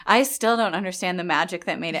I still don't understand the magic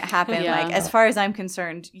that made it happen. Yeah. Like, as far as I'm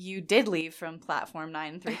concerned, you did leave from platform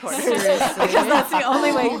 9 3/4 because that's the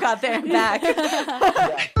only way you got there and back.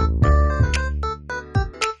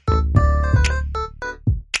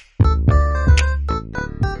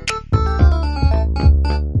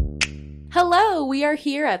 Hello, we are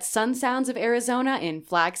here at Sun Sounds of Arizona in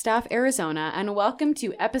Flagstaff, Arizona, and welcome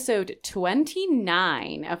to episode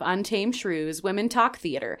 29 of Untamed Shrews Women Talk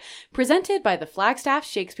Theater, presented by the Flagstaff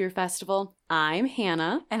Shakespeare Festival. I'm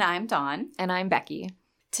Hannah. And I'm Dawn. And I'm Becky.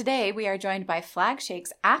 Today, we are joined by Flag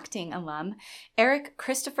Shake's acting alum, Eric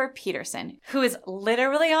Christopher Peterson, who is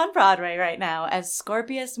literally on Broadway right now as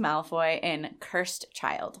Scorpius Malfoy in Cursed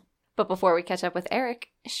Child. But before we catch up with Eric,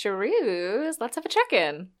 Shrews, let's have a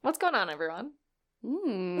check-in. What's going on, everyone?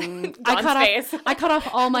 I cut off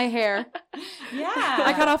all my hair. Yeah.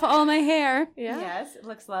 I cut off all my hair. Yeah. Yes, it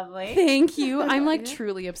looks lovely. Thank you. I'm like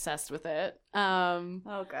truly obsessed with it.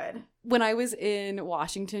 Oh, good. When I was in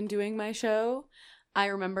Washington doing my show, I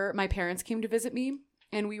remember my parents came to visit me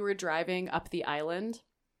and we were driving up the island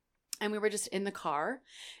and we were just in the car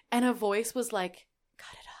and a voice was like,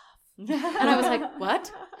 cut it off. And I was like,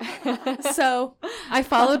 what? So I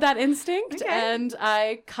followed that instinct and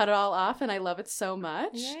I cut it all off and I love it so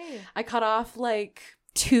much. Yay. I cut off like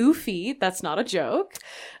 2 feet. That's not a joke.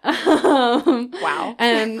 Wow.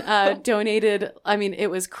 And donated, I mean, it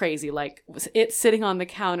was crazy. Like it sitting on the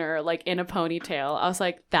counter, like in a ponytail. I was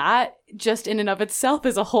like, that just in and of itself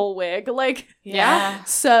is a whole wig. Like, Yeah.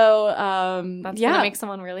 So, That's gonna make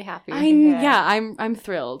someone really happy. I'm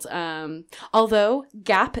thrilled. Although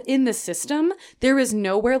gap in the system, there is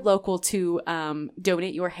nowhere local to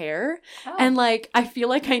donate your hair. Oh. And like, I feel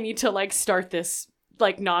like I need to like start this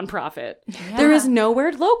like nonprofit. Yeah. There is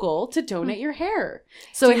nowhere local to donate your hair.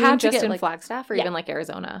 So Do it you had mean to just get in like Flagstaff or even like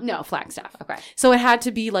Arizona? no, Flagstaff. Okay. So it had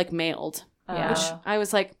to be like mailed, Yeah. which I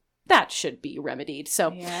was like, that should be remedied.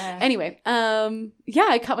 So Yeah. anyway,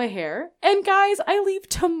 I cut my hair. And guys, I leave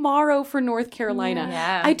tomorrow for North Carolina.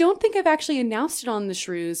 Yeah. I don't think I've actually announced it on the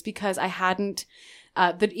Shrews because I hadn't,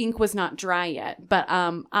 the ink was not dry yet. But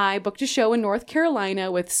I booked a show in North Carolina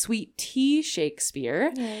with Sweet Tea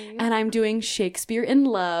Shakespeare. And I'm doing Shakespeare in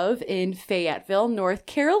Love in Fayetteville, North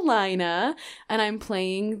Carolina. And I'm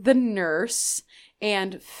playing the nurse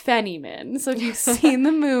and Fennyman. So if you've seen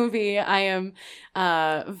the movie, I am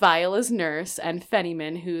Viola's nurse, and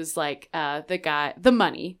Fennyman, who's like the guy, the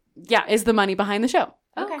money. Yeah, is the money behind the show.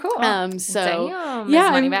 Okay. Cool. So Damn, yeah,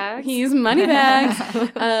 his money bags. He's money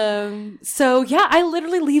bags. So yeah, I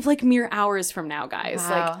literally leave like mere hours from now, guys. Wow.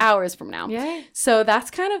 Like hours from now. Yay. So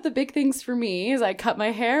that's kind of the big things for me is I cut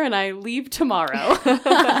my hair and I leave tomorrow.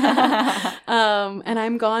 And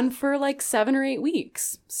I'm gone for like 7 or 8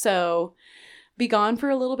 weeks. So be gone for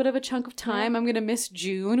a little bit of a chunk of time. I'm going to miss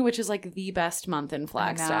June, which is like the best month in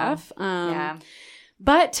Flagstaff. Yeah.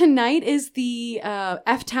 But tonight is the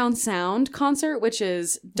F-Town Sound concert, which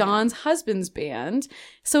is Dawn's husband's band.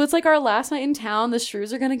 So it's like our last night in town. The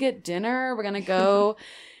Shrews are going to get dinner. We're going to go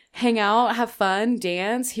hang out, have fun,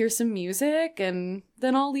 dance, hear some music, and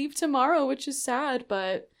then I'll leave tomorrow, which is sad,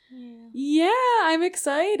 but yeah, I'm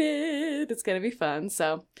excited. It's going to be fun.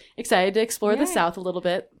 So excited to explore the South a little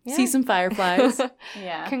bit, see some fireflies.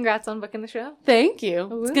 Yeah. Congrats on booking the show. Thank you.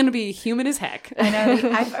 It's going to be humid as heck. I know.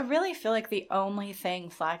 I really feel like the only thing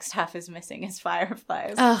Flagstaff is missing is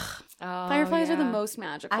fireflies. Ugh. Oh, Fireflies are the yeah. most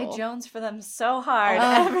magical. I jones for them so hard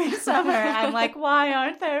every summer. I'm like, why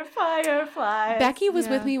aren't there fireflies? Becky was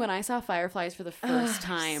with me when I saw fireflies for the first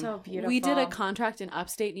time. so beautiful. We did a contract in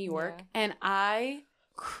upstate New York, and I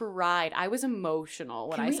cried. I was emotional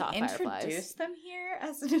when I saw Can we fireflies. introduce them here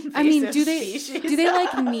as an invasive I mean, do species? they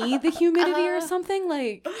like need the humidity or something?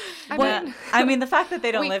 Like, I mean, the fact that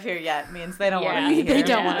they don't live here yet means they don't want to be here. they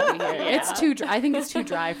don't want to be here. It's too dry. I think it's too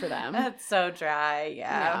dry for them. That's so dry.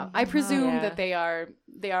 Yeah. I presume Yeah. that they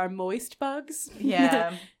are moist bugs.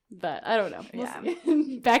 Yeah. But I don't know. We'll Yeah.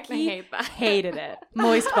 see. Becky I hate that. hated it.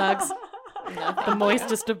 Moist bugs. The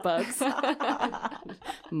moistest of bugs.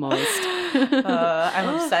 Moist.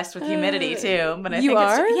 I'm obsessed with humidity too. But I You think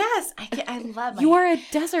are? Yes, I love. You are a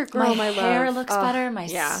desert girl, my hair love. looks better. My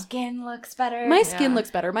skin looks better. My skin looks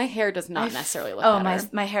better. My hair does not necessarily look better.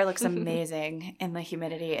 my hair looks amazing in the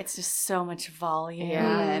humidity. It's just so much volume.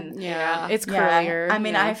 Yeah. And It's curlier. I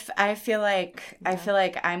mean, yeah. I feel like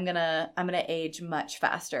I'm gonna age much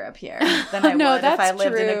faster up here than I No, would if I that's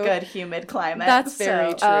lived in a true. good humid climate. That's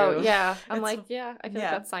very true. Oh, yeah. I'm It's- like, I feel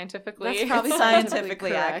like that's scientifically. That's probably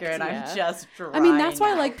scientifically correct, accurate. yeah. I'm just dry. I mean, that's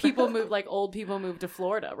why now. like people move, like old people move to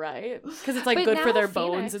Florida, right? Because it's like But good for now their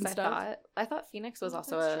Phoenix, bones and stuff. I thought Phoenix was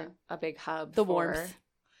also a big hub. The for- warmth.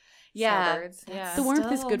 Yeah. snowbirds. Yeah. The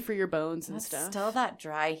warmth is Still- good for your bones and That's stuff. still that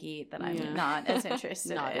dry heat that I'm Yeah. not as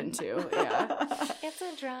interested Not in. into, yeah. It's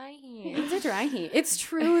a dry heat. It's a dry heat. It's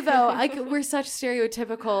true though. Like we're such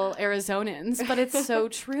stereotypical Arizonans, but it's so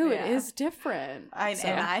true. Yeah. It is different.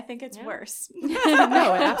 And I think it's worse.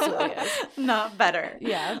 No, it absolutely is. Not better.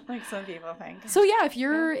 Yeah. Like some people think. So yeah, if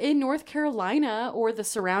you're in North Carolina or the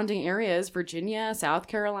surrounding areas, Virginia, South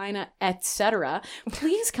Carolina, etc.,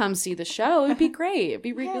 please come see the show. It'd be great. It'd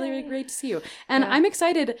be really, really great to see you. And I'm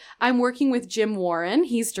excited. I'm working with Jim Warren.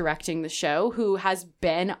 He's directing the show, who has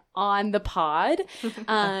been on the pod.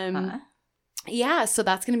 Yeah, so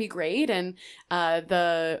that's going to be great. And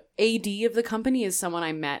the AD of the company is someone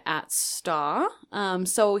I met at STA.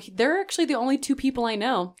 So they're actually the only two people I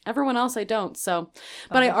know. Everyone else I don't. So,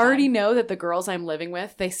 but I already know that the girls I'm living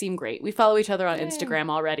with, they seem great. We follow each other on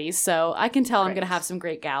Instagram already. So I can tell I'm going to have some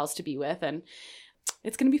great gals to be with. And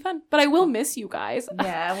it's going to be fun. But I will miss you guys.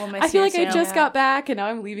 Yeah, we'll miss I feel you like I too. just got back and now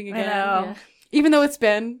I'm leaving again. I know. Yeah. Even though it's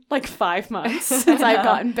been like 5 months since I've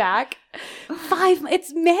gotten back.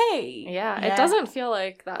 It's May. Yeah, Yeah. it doesn't feel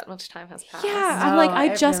like that much time has passed. Yeah, No, I'm like, I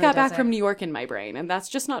it just really got back doesn't. from New York in my brain, and that's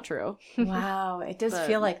just not true. Wow, it does But-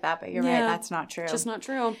 feel like that, but you're Yeah. right. That's not true. Just not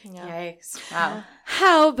true. Yikes. Wow.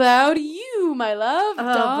 How about you, my love?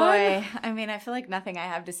 Oh Dawn? boy. I mean, I feel like nothing I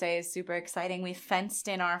have to say is super exciting. We fenced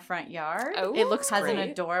in our front yard. Oh, It looks Has great. an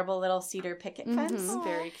adorable little cedar picket fence. Mhm,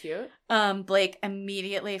 very cute. Blake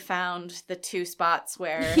immediately found the two spots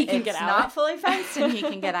where He can it's get out. not fully fenced and he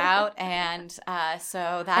can get out, and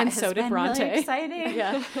so that And has so did been Bronte. really exciting.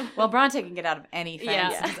 Yeah. Well, Bronte can get out of any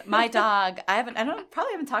fence. Yeah. My dog,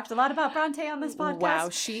 probably haven't talked a lot about Bronte on this podcast. Wow,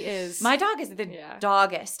 she is. My dog is the Yeah.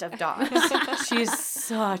 doggest of dogs. She's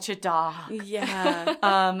such a dog. Yeah.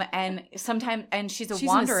 And sometimes, and she's She's an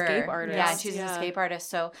wanderer. escape artist. Yeah, she's Yeah. an escape artist.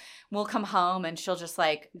 So we'll come home and she'll just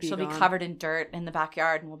like Be she'll gone. be covered in dirt in the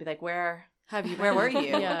backyard, and we'll be like, where Have you? were you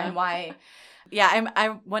Yeah. and why? Yeah, I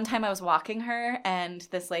one time I was walking her, and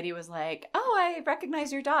this lady was like, "Oh, I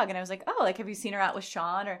recognize your dog," and I was like, "Oh, like have you seen her out with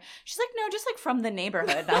Sean?" Or she's like, "No, just like from the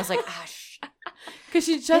neighborhood." And I was like, Because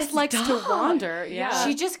she just This likes dog. to wander. Yeah.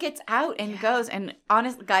 She just gets out and goes. And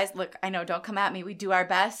honestly, guys, look, I know, don't come at me. We do our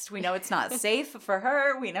best. We know it's not safe for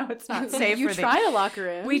her. We know it's not safe you for the... try to lock her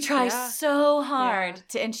in. We try Yeah. so hard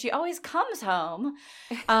to, and she always comes home.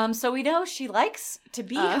 So we know she likes to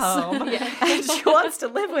be Us. home and she wants to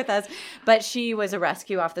live with us. But she was a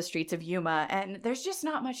rescue off the streets of Yuma, and there's just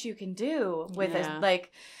not much you can do with Yeah. it.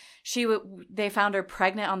 Like, they found her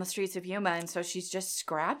pregnant on the streets of Yuma, and so she's just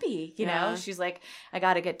scrappy, you know? Yeah. She's like, I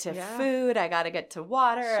gotta get to Yeah. food, I gotta get to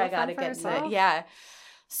water, She'll I gotta fend for get to, herself. yeah.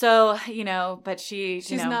 So, you know, but she's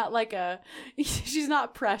not like she's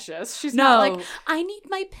not precious. She's No. not like, I need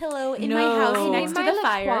my pillow in my house No. next to the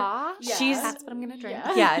fire. Yeah. She's- That's what I'm gonna drink.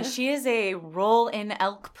 Yeah. yeah, she is a roll in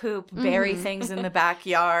elk poop, bury things in the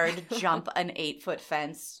backyard, jump an 8-foot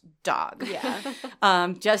fence dog.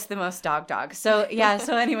 Yeah. Just the most dog. So yeah,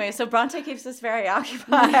 so anyway, so Bronte keeps us very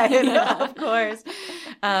occupied, of course.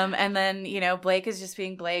 And then, you know, Blake is just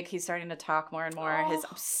being Blake. He's starting to talk more and more. He's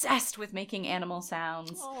obsessed with making animal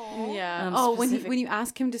sounds. Yeah. When specific- you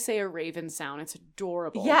ask him to say a raven sound, it's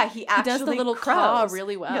adorable. Yeah, he actually does the little crows. caw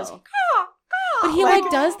really well. He goes, caw, caw. But he like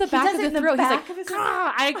does the back does of it the in the throat. He's back like, of his-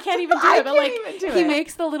 "Caw." I can't even do I it, but can't like even do he it.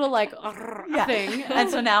 makes the little like thing.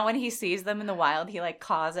 And so now when he sees them in the wild, he like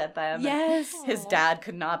caws at them. Yes. His dad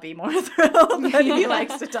could not be more thrilled that he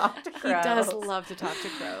likes to talk to He crows. does love to talk to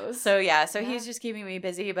crows. So yeah, so he's just keeping me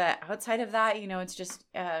busy. But outside of that, you know, it's just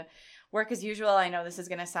work as usual. I know this is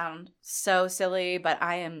going to sound so silly, but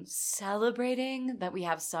I am celebrating that we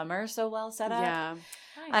have summer so well set up. Yeah.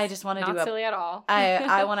 I just want to Not do silly at all.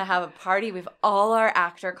 I want to have a party. We've all our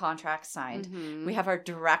actor contracts signed. Mhm. We have our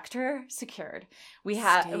director secured. We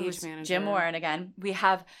have it Stage was manager. Jim Warren again. We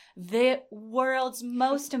have the world's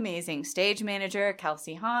most amazing stage manager,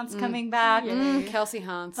 Kelsey Hans, coming back. Kelsey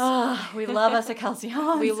Hans. Oh, we love us a Kelsey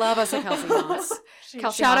Hans. We love us a Kelsey Hans.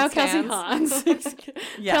 Kelsey Shout Hans out Kelsey fans. Hans.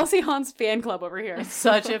 Yeah. Kelsey Hans fan club over here.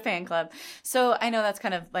 Such a fan club. So I know that's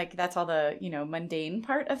kind of like that's all the, you know, mundane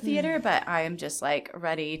part of theater, but I am just like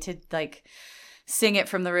ready to like sing it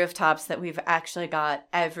from the rooftops that we've actually got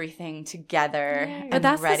everything together and But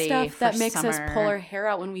that's the ready stuff for that makes us summer. pull our hair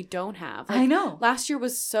out when we don't have. I know. Last year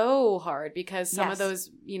was so hard because some Yes. of those,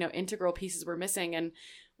 you know, integral pieces were missing, and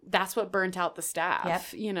that's what burnt out the staff.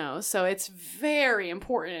 Yep. You know, so it's very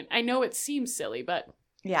important. I know it seems silly, but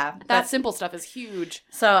Yeah. that simple stuff is huge.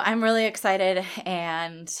 So I'm really excited,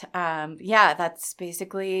 and yeah, that's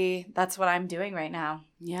what I'm doing right now.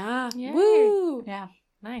 Yeah. Yay. Woo. Yeah.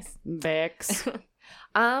 Nice. Vex.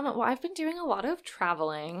 Well, I've been doing a lot of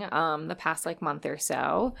traveling the past like month or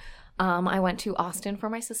so. I went to Austin for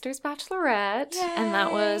my sister's bachelorette, and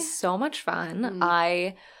that was so much fun.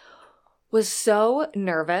 I was so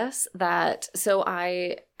nervous that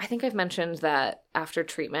I think I've mentioned that after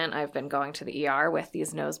treatment I've been going to the ER with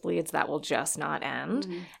these nosebleeds that will just not end.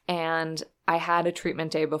 And I had a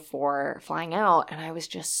treatment day before flying out, and I was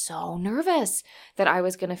just so nervous that I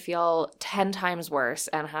was going to feel 10 times worse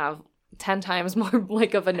and have 10 times more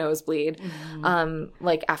like of a nosebleed,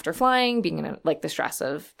 like after flying, being in like the stress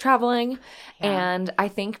of traveling. And I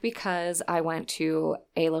think because I went to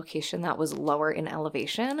a location that was lower in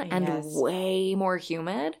elevation and way more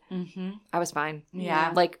humid, I was fine.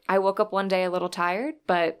 Yeah. Like I woke up one day a little tired,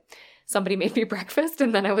 but somebody made me breakfast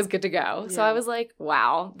and then I was good to go. So I was like,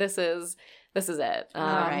 wow, this is it. All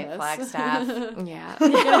right, Flagstaff. Yeah.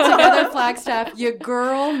 Get it together, Flagstaff. Your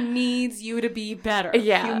girl needs you to be better.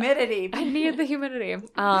 Yeah. Humidity. I needed the humidity.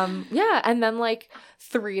 Yeah. And then like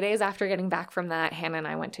 3 days after getting back from that, Hannah and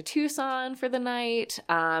I went to Tucson for the night.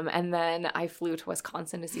 And then I flew to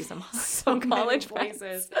Wisconsin to see some college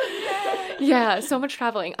places. Yeah. So much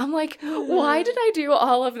traveling. I'm like, why did I do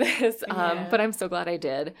all of this? But I'm so glad I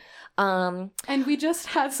did. And we just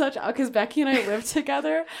had because Becky and I lived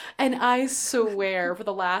together, and I swear for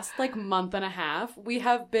the last like month and a half, we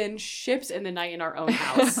have been ships in the night in our own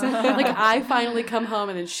house. Like I finally come home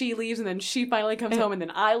and then she leaves and then she finally comes home and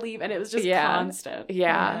then I leave, and it was just constant.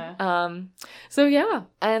 Yeah. So yeah.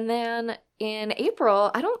 And then in April,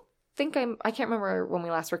 I can't remember when we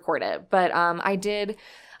last recorded, but I did.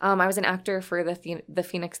 I was an actor for the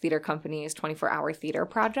Phoenix Theater Company's 24-hour theater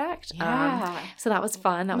project. So that was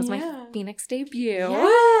fun. That was my Phoenix debut.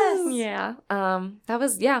 Yes. Yeah. That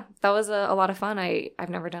was a lot of fun. I've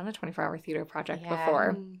never done a 24-hour theater project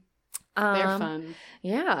before. They're fun.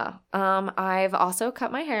 Yeah. I've also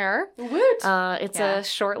cut my hair. Woot! It's a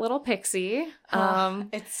short little pixie.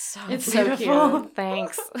 It's so cute.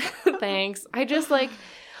 Thanks. Thanks. I just like...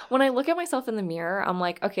 When I look at myself in the mirror, I'm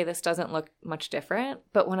like, okay, this doesn't look much different.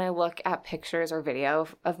 But when I look at pictures or video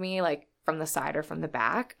of me, like from the side or from the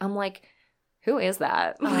back, I'm like, who is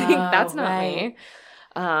that? Like, that's not me.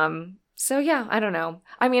 So yeah, I don't know.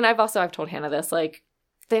 I mean, I've told Hannah this, like,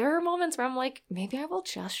 there are moments where I'm like, maybe I will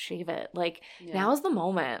just shave it. Like, now's the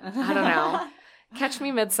moment. I don't know. Catch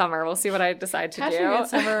me midsummer. We'll see what I decide to do. Catch me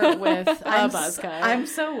midsummer with a buzz cut. I'm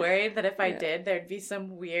so worried that if I did, thered be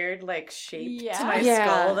some weird like shape to my Yeah.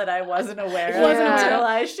 skull that I wasn't aware of Yeah. until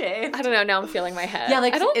I shaved. I don't know. Now I'm feeling my head. Yeah,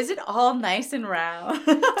 like is it all nice and round?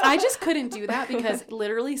 I just couldn't do that because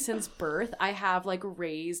literally since birth, I have like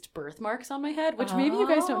raised birthmarks on my head, which maybe you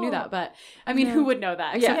guys don't know that, but I mean, who would know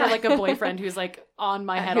that except for like a boyfriend who's like on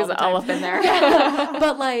my head all the time. all up in there.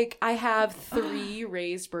 But like I have 3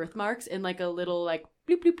 raised birthmarks in like a little like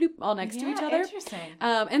bloop bloop bloop all next to each other. Interesting.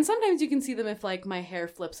 And sometimes you can see them if like my hair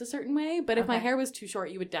flips a certain way, but if my hair was too short,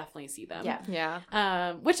 you would definitely see them.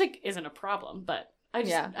 Yeah. Which like isn't a problem, but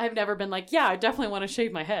I've never been like, I definitely want to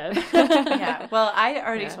shave my head. Yeah. Well, I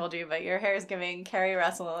already told you, but your hair is giving Carrie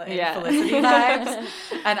Russell and Felicity vibes.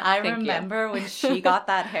 And I remember when she got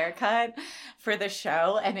that haircut for the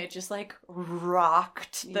show, and it just like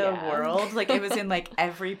rocked the world. Like it was in like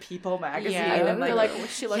every People magazine. And like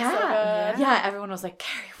she looks so good. Yeah, everyone was like,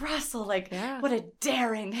 Carrie Russell, like what a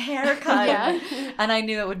daring haircut. And I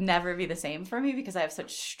knew it would never be the same for me because I have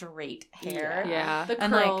such straight hair. Yeah. The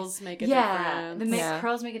curls make a difference. The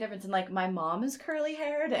curls make a difference. And like my mom is curly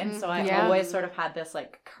haired, and so I always sort of had this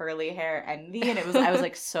like curly hair envy, and I was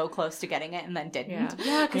like so close to getting it and then didn't.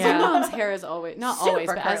 Yeah, because my mom's hair is always Super always,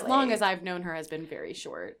 but as curly. long as I've known her, has been very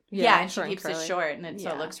short. Yeah, and she keeps it short, and so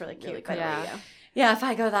it looks really cute. Yeah, if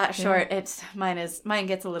I go that short, mine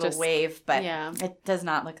gets a little wave, but it does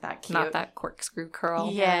not look that cute. Not that corkscrew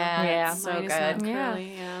curl. Yeah, so mine is good. not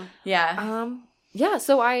curly, Yeah,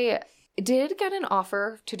 so I did get an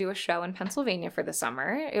offer to do a show in Pennsylvania for the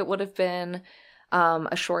summer. It would have been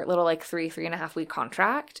a short little like 3.5 week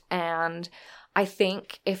contract, and I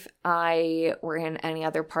think if I were in any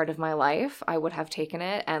other part of my life, I would have taken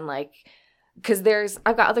it, and like because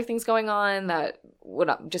I've got other things going on that would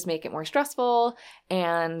just make it more stressful,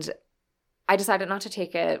 and I decided not to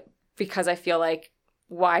take it because I feel like,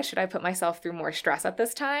 why should I put myself through more stress at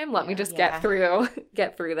this time? Let me just get through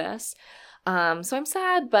this. So I'm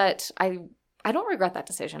sad, but I don't regret that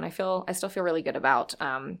decision. I still feel really good about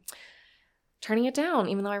turning it down,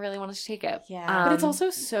 even though I really wanted to take it. Yeah. But it's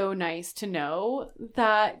also so nice to know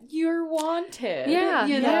that you're wanted. Yeah,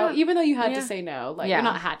 You know, even though you had to say no, like, you're Yeah.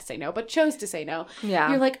 not had to say no, but chose to say no. Yeah.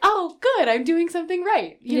 You're like, oh, good, I'm doing something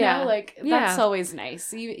right. You Yeah. know, like, Yeah. that's always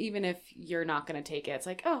nice. Even if you're not going to take it, it's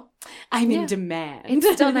like, oh, I'm in demand.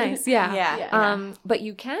 It's still nice. Yeah. Yeah. But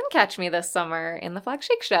you can catch me this summer in the Flag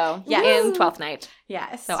Shake Show Yes. in 12th Night.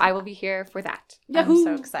 Yes. So I will be here for that. I'm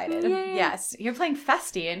so excited. Yay. Yes. You're playing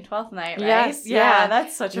Festy in 12th Night, right? Yes, Yeah. yeah.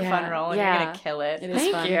 That's such a Yeah, fun role. And yeah. you're going to kill it. It is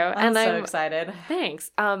Thank fun. you. I'm And so I'm excited.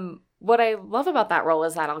 Thanks. What I love about that role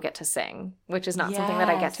is that I'll get to sing, which is not something that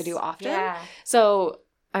I get to do Yes. often. Yeah. So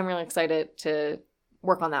I'm really excited to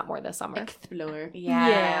work on that more this summer. Explore.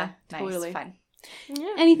 Yeah. Nice. totally. Fun.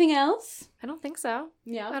 Yeah. Anything else? I don't think so.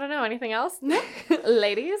 Yeah. I don't know. Anything else? No.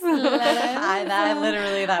 Ladies?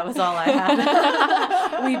 That was all I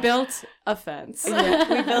had. We built a fence. We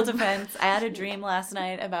built a fence. I had a dream last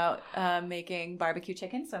night about making barbecue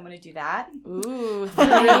chicken, so I'm going to do that. Ooh,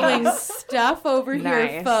 thrilling stuff over here,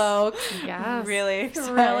 Nice. folks. Yes. Really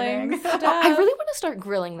Thrilling exciting. stuff. I really want to start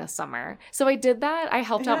grilling this summer. So I did that. I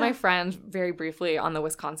helped out Yeah. my friend very briefly on the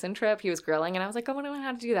Wisconsin trip. He was grilling, and I was like, I want to learn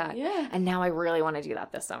how to do that. Yeah. And now I really want to do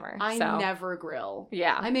that this summer. I so. never grill.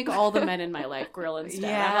 Yeah. I make all the men in my life grill instead. I'm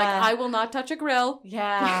Yeah. like, I will not touch a grill.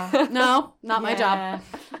 Yeah. No, not my job.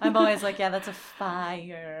 I'm always like, yeah, that's a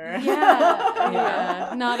fire.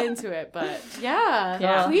 Yeah. Not into it, but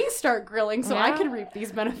Yeah. please start grilling so I Yeah. can reap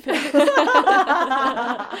these benefits.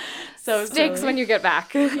 So Steaks silly. when you get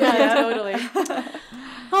back. Yeah, totally.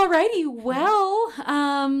 Alrighty, well,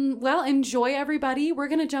 enjoy everybody. We're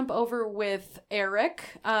gonna jump over with Eric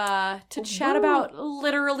to chat about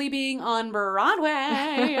literally being on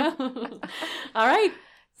Broadway. All right,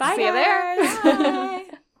 bye. See you there. Bye.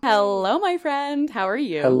 Hello, my friend. How are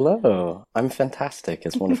you? Hello. I'm fantastic.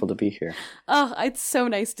 It's wonderful to be here. Oh, it's so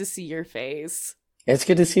nice to see your face. It's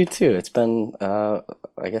good to see you too. It's been, I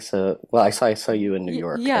guess, well, I saw you in New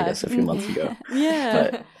York, yeah. I guess, a few months ago.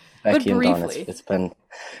 Yeah, But Becky and Dawn, briefly.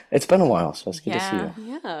 it's been a while, so it's good to see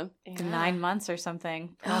Yeah. you. yeah. 9 months or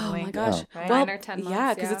something. Oh Probably. my gosh. Right? Well, 9 or 10 yeah,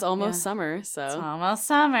 months, because yeah. it's almost Yeah. summer. So It's almost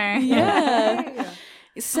summer. Yeah.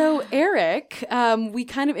 So, Eric, we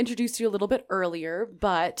kind of introduced you a little bit earlier,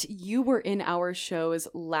 but you were in our shows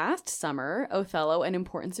last summer, Othello and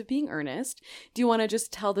Importance of Being Earnest. Do you want to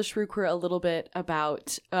just tell the Shrew Crew a little bit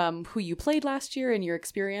about who you played last year and your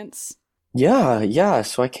experience? Yeah.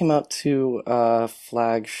 So I came out to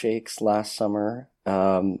Flag Shakes last summer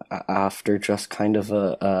after just kind of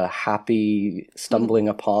a happy stumbling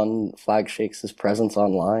upon Flag Shakes' presence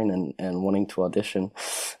online and wanting to audition.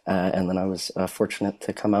 And then I was fortunate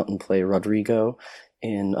to come out and play Rodrigo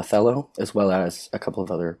in Othello, as well as a couple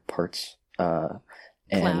of other parts. Clown.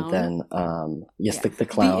 And then, the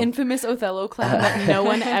clown. The infamous Othello clown that no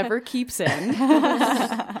one ever keeps in.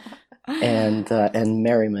 and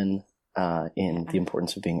Merriman in The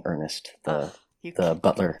Importance of Being Earnest, the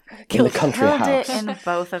butler in the country killed house. it in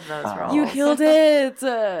both of those roles. You killed it.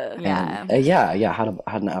 Yeah.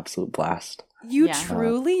 Had an absolute blast. You Yeah.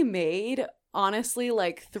 truly made, honestly,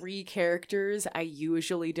 like 3 characters I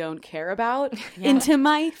usually don't care about into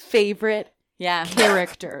my favorite Yeah.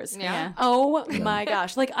 characters. Yeah. Oh my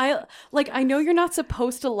gosh. I know you're not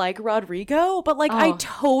supposed to like Rodrigo, but I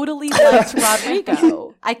totally liked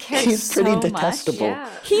Rodrigo. I cared He's so pretty much. detestable. Yeah.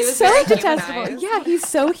 He's He was so very detestable. humanized. Yeah, he's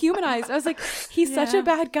so humanized. I was like, he's such Yeah. a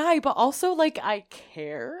bad guy, but also I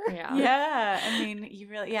care. Yeah. Yeah. I mean, you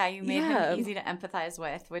made Yeah. him easy to empathize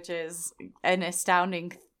with, which is an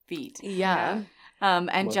astounding feat. Yeah. And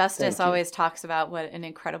Well, Justice thank you. always talks about what an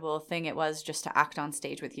incredible thing it was just to act on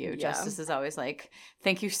stage with you. Yeah. Justice is always like,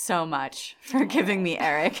 thank you so much for giving me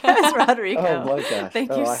Eric as Rodrigo. Oh my gosh!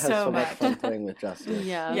 Thank you I had so so much much. fun playing with Justice.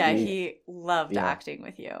 Yeah. Yeah, he loved Yeah. acting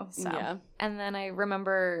with you. So. Yeah. And then I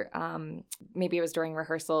remember maybe it was during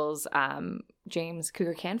rehearsals, James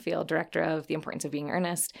Cougar Canfield, director of The Importance of Being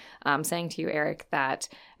Earnest, saying to you, Eric, that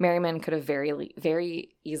Merriman could have very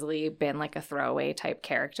easily been like a throwaway type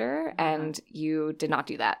character, and you did not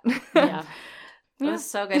do that. Yeah. It was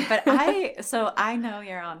so good. But I know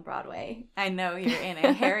you're on Broadway. I know you're in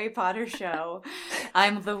a Harry Potter show.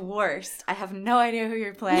 I'm the worst. I have no idea who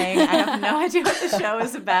you're playing. I have no idea what the show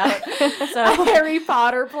is about. So A Harry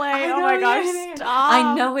Potter play. I Oh know my you're gosh. in it. Stop.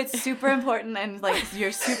 I know it's super important and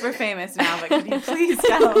you're super famous now, but could you please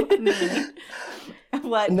tell me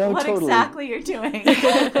what totally. exactly you're doing?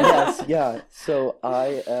 Yes, yeah. So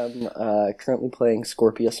I am currently playing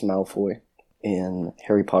Scorpius Malfoy in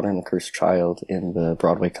Harry Potter and the Cursed Child in the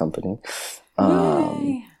Broadway company,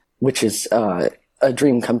 Yay. which is a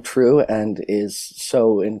dream come true and is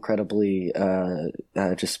so incredibly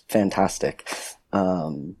just fantastic.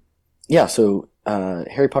 yeah, so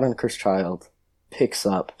Harry Potter and the Cursed Child picks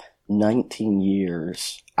up 19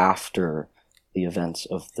 years after the events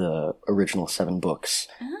of the original 7 books,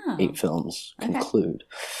 8 films conclude.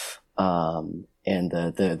 And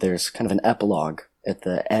there's kind of an epilogue at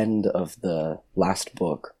the end of the last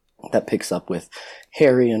book that picks up with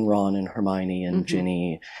Harry and Ron and Hermione and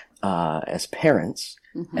Ginny as parents,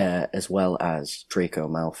 as well as Draco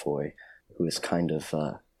Malfoy, who is kind of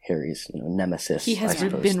Harry's nemesis. He has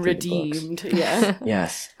been redeemed. Yeah.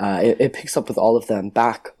 Yes. It picks up with all of them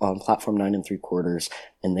back on platform 9 3/4,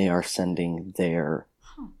 and they are sending their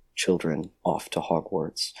children off to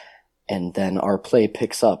Hogwarts. And then our play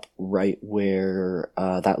picks up right where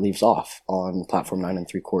that leaves off on platform 9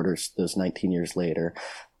 3/4, those 19 years later,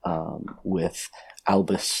 with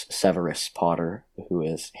Albus Severus Potter, who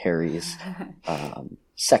is Harry's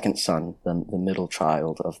second son, the middle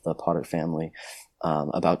child of the Potter family,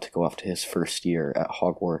 about to go off to his first year at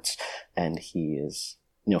Hogwarts. And he is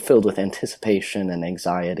filled with anticipation and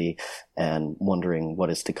anxiety and wondering what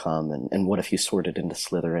is to come, and what if he's sorted into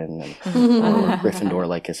Slytherin or Gryffindor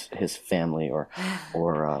like his family, or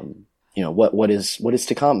what is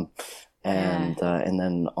to come. And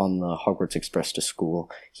then on the Hogwarts Express to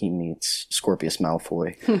school, he meets Scorpius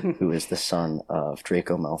Malfoy, who is the son of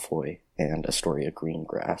Draco Malfoy and Astoria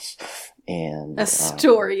Greengrass. And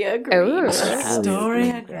Astoria Greengrass.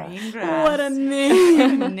 Astoria Greengrass. What a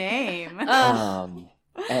name! name.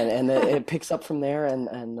 And it picks up from there, and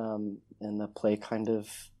the play kind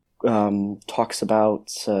of talks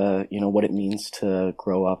about what it means to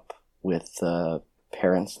grow up with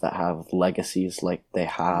parents that have legacies like they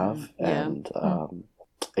have, and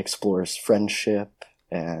explores friendship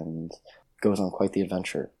and goes on quite the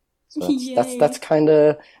adventure. So that's kind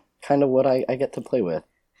of what I get to play with.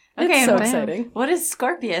 Okay, it's so exciting. What is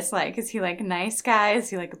Scorpius like? Is he like a nice guy? Is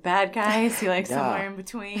he like a bad guy? Is he like somewhere in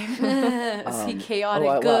between? Is he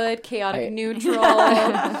chaotic good, chaotic neutral?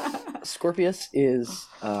 Scorpius is,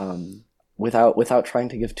 without trying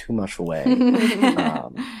to give too much away,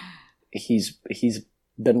 he's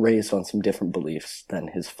been raised on some different beliefs than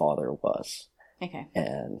his father was. Okay.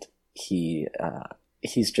 And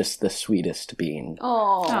he's just the sweetest being.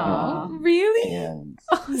 Oh, really? And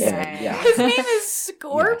yeah. His name is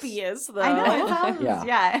Scorpius, though. I know. It sounds,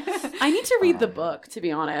 yeah. I need to read the book, to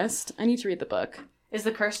be honest. I need to read the book. Is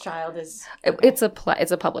the Cursed Child It's a play.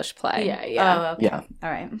 It's a published play. Yeah. Oh, okay. Yeah. All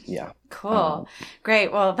right. Yeah. Cool.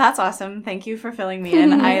 Great. Well, that's awesome. Thank you for filling me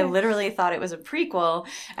in. I literally thought it was a prequel,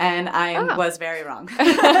 and I was very wrong.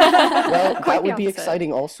 Well, that would be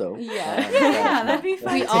exciting also. Yeah. Yeah, that'd be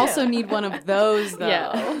fun. We too. also need one of those, though.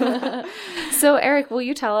 Yeah. So, Eric, will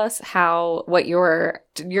you tell us what your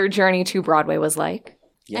journey to Broadway was like?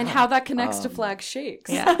 Yeah. And how that connects to Flag Shakes.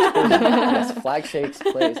 Yeah. Yes, Flag Shakes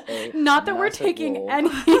plays a Not that we're massive taking role. any.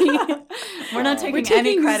 We're not taking, We're taking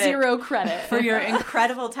any credit zero credit for your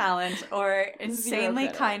incredible talent or insanely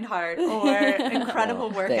credit. kind heart or incredible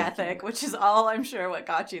work Thank ethic, which is all I'm sure what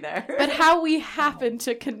got you there. But how we happen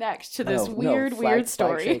to connect to this weird Flag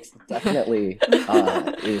story. Shakes definitely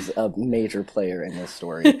is a major player in this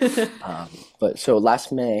story. But so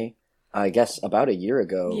last May, I guess about a year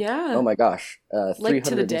ago. Yeah. Oh my gosh. Like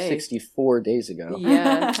to the day. 364 days ago.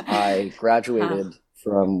 Yeah. I graduated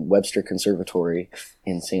from Webster Conservatory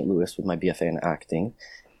in St. Louis with my BFA in acting,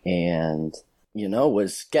 and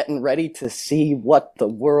was getting ready to see what the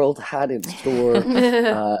world had in store,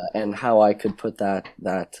 and how I could put that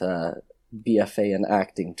BFA in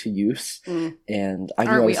acting to use. And I knew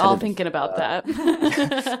Aren't I we was all headed- thinking about that?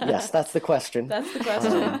 Yes, that's the question. That's the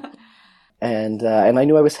question. And I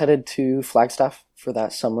knew I was headed to Flagstaff for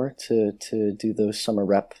that summer to do those summer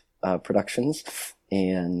rep productions,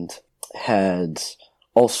 and had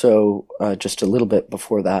also just a little bit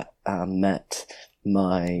before that met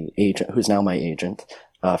my agent, who's now my agent,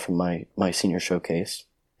 from my senior showcase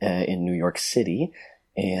in New York City,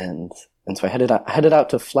 and so I headed out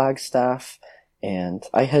to Flagstaff, and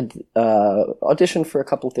I had auditioned for a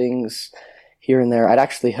couple things here and there. I'd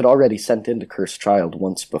actually had already sent in to Cursed Child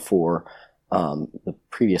once before. The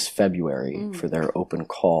previous February for their open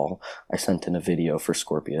call, I sent in a video for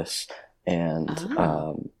Scorpius, and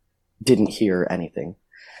didn't hear anything.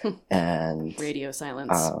 And Radio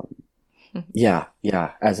silence. yeah,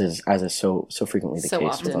 as is so frequently the So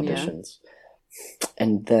case often, with yeah. auditions.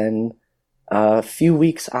 And then a few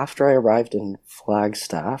weeks after I arrived in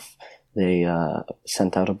Flagstaff, they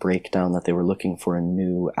sent out a breakdown that they were looking for a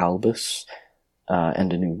new Albus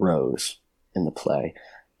and a new Rose in the play.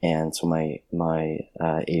 And so my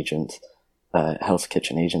agent, Hell's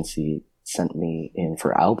Kitchen Agency, sent me in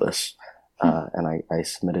for Albus, and I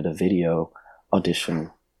submitted a video audition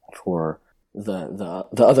for the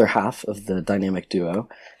other half of the dynamic duo,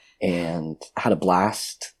 and had a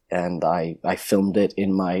blast. And I filmed it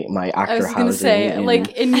in my actor I was housing. gonna say,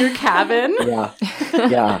 like in your cabin. Yeah,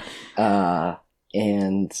 yeah.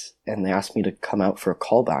 And they asked me to come out for a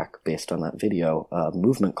callback based on that video,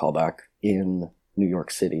 movement callback in New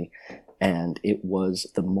York City, and it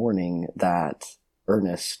was the morning that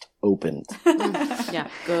Ernest opened. Yeah,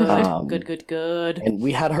 good. And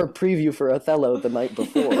we had our preview for Othello the night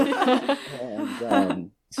before,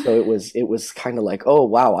 and so it was kind of like, oh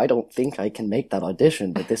wow, I don't think I can make that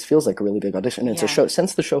audition, but this feels like a really big audition. And it's a show,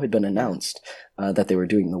 since the show had been announced that they were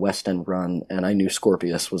doing the West End run, and I knew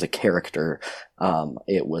Scorpius was a character.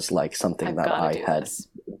 It was like something that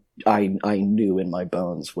I knew in my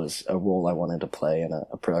bones was a role I wanted to play and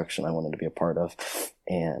a production I wanted to be a part of.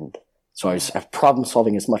 And so I was problem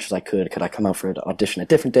solving as much as I could. Could I come out for an audition a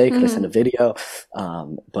different day? Could I send a video?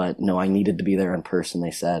 But no, I needed to be there in person,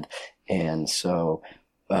 they said. And so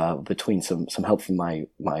between some help from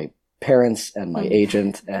my parents and my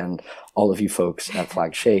agent and all of you folks at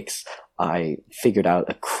Flag Shakes, I figured out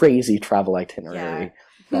a crazy travel itinerary.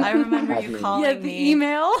 Yeah. I remember you calling the me.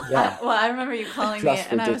 email. Yeah. I remember you calling me,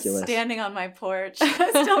 and ridiculous. I was standing on my porch. I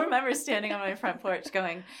still remember standing on my front porch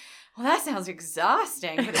going, well, that sounds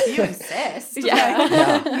exhausting, but if you insist, you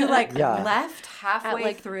left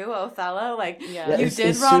halfway through Othello, you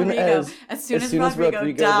did Rodrigo. As soon as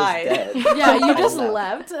Rodrigo died, you just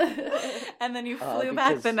left, and then you flew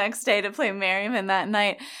back the next day to play Merriman that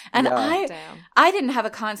night. And I didn't have a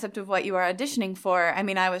concept of what you were auditioning for. I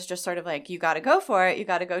mean, I was just sort of like, you got to go for it, you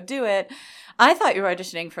got to go do it. I thought you were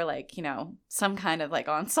auditioning for some kind of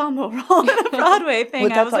ensemble role in a Broadway thing.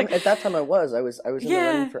 Well, at that time I was in the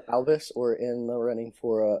running for Albus or in the running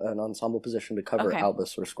for an ensemble position to cover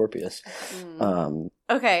Albus or Scorpius.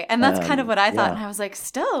 Okay, and that's kind of what I thought, and I was like,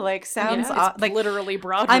 still, sounds literally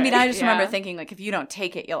Broadway. I mean, I just remember thinking, if you don't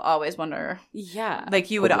take it, you'll always wonder. Yeah.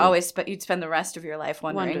 You would always, but you'd spend the rest of your life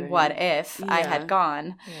wondering what if I had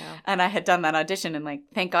gone, and I had done that audition, and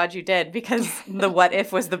thank God you did, because the what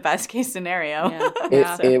if was the best case scenario.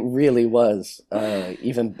 It really was,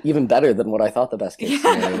 even better than what I thought the best case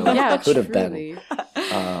scenario could have been.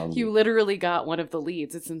 You literally got one of the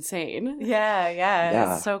leads. It's insane.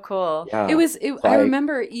 Yeah. It's so cool. Yeah. I remember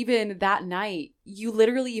even that night, you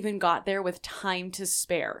literally even got there with time to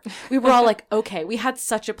spare. We were all like, okay, we had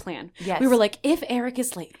such a plan. Yes. We were like, if Eric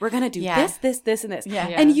is late, we're going to do this, and this. Yeah.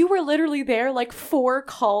 And you were literally there for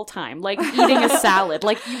call time, eating a salad.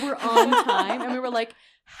 You were on time. And we were like,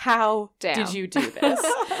 how did you do this?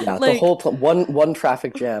 Yeah, the whole one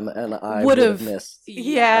traffic jam, and I would have missed. I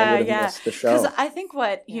would have missed the show. Because I think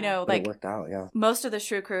what it worked out. Yeah, most of the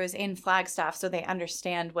Shrew crew is in Flagstaff, so they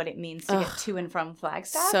understand what it means to get to and from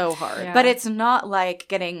Flagstaff. So hard, but it's not like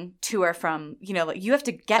getting to or from. You have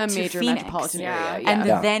to get to major Phoenix, metropolitan area,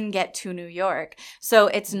 and then get to New York. So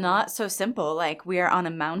it's not so simple. We are on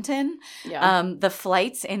a mountain. Yeah. The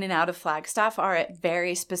flights in and out of Flagstaff are at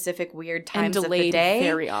very specific weird times and delayed of the day.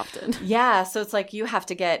 Very often. Yeah, so it's you have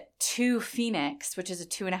to get to Phoenix, which is a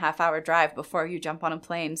 2.5-hour drive before you jump on a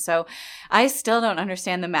plane. So I still don't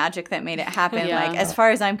understand the magic that made it happen. As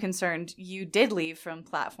far as I'm concerned, you did leave from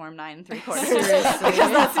platform 9 3/4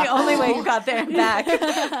 because that's the only way you got there and back.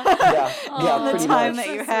 The time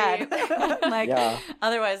that you had.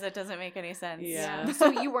 Otherwise, that doesn't make any sense. Yeah.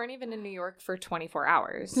 So you weren't even in New York for 24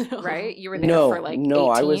 hours, right? You were there for 18? No,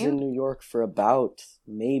 I was in New York for about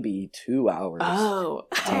maybe 2 hours. Oh,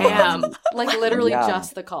 damn. Literally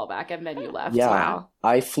just the callback, and then you left. Yeah. Wow.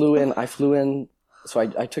 I flew in. So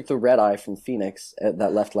I took the red eye from Phoenix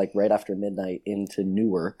that left right after midnight into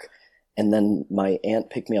Newark. And then my aunt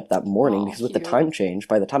picked me up that morning because with the time change,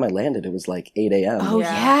 by the time I landed, it was 8 a.m. Oh,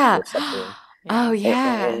 yeah. Oh,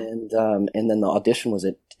 yeah. And then the audition was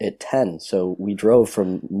at 10. So we drove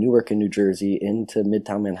from Newark in New Jersey into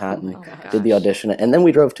Midtown Manhattan, did the audition, and then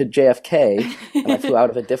we drove to JFK, and I flew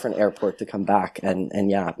out of a different airport to come back, and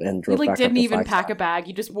drove back. You didn't even pack a bag.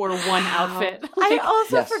 You just wore one outfit. I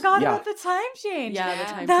also forgot about the time change. Yeah,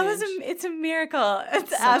 the time that change. It's a miracle.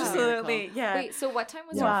 It's absolutely, Wait, so what time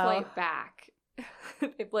was your flight back?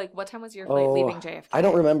 What time was your flight leaving JFK? I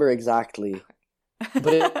don't remember exactly.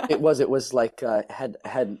 But it was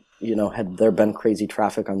had there been crazy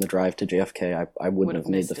traffic on the drive to JFK, I wouldn't have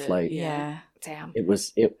made the flight. Yeah. Damn.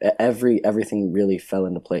 Everything really fell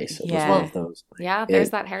into place. It was one of those. Yeah,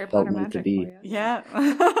 there's that Harry Potter magic for you. Yeah.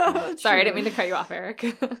 Sorry, I didn't mean to cut you off,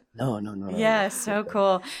 Eric. No. Yeah, so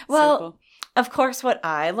cool. Well, of course, what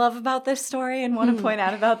I love about this story and want to point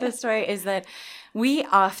out about this story is that We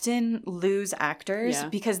often lose actors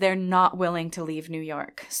because they're not willing to leave New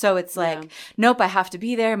York. So it's like, nope, I have to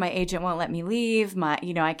be there. My agent won't let me leave.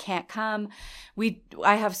 I can't come.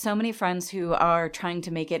 I have so many friends who are trying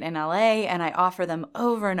to make it in LA, and I offer them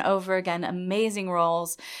over and over again amazing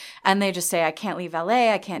roles, and they just say, I can't leave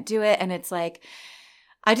LA. I can't do it. And it's like,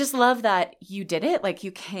 I just love that you did it. Like,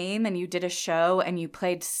 you came and you did a show and you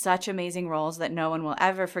played such amazing roles that no one will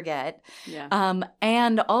ever forget. Yeah.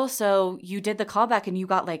 And also you did the callback and you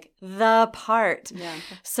got like the part. Yeah.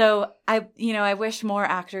 So I wish more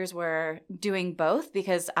actors were doing both,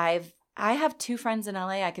 because I have 2 friends in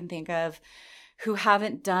LA I can think of who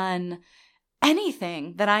haven't done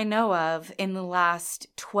anything that I know of in the last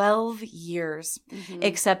 12 years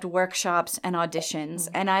except workshops and auditions.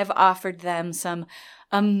 And I've offered them some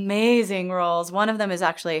amazing roles. One of them is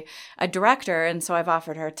actually a director, and so I've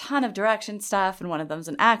offered her a ton of direction stuff, and one of them's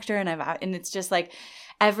an actor, and it's just like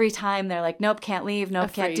every time they're like, nope, can't leave,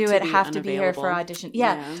 nope, can't do it, have to be here for audition.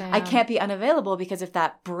 Yeah. I can't be unavailable, because if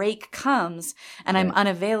that break comes and I'm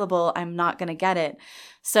unavailable, I'm not going to get it.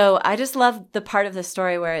 So I just love the part of the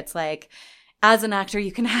story where it's like, as an actor,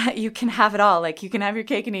 you can have it all. Like, you can have your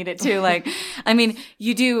cake and eat it too. Like, I mean,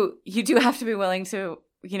 you do have to be willing to,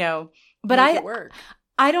 but make it work.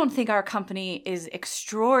 I don't think our company is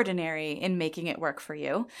extraordinary in making it work for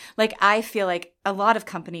you. Like, I feel like a lot of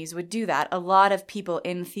companies would do that. A lot of people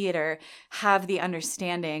in theater have the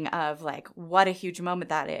understanding of like what a huge moment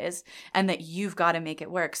that is, and that you've got to make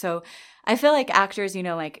it work. So I feel like actors,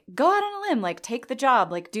 like, go out on a limb, like, take the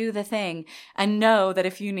job, like, do the thing, and know that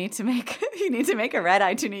if you need to make a red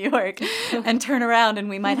eye to New York and turn around, and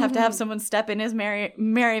we might have to have someone step in as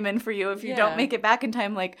Merriman for you if you don't make it back in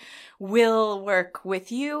time, like, we'll work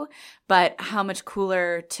with you. But how much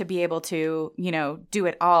cooler to be able to, do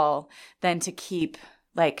it all than to keep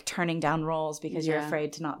like turning down roles because you're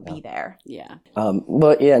afraid to not be there. Yeah.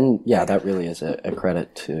 That really is a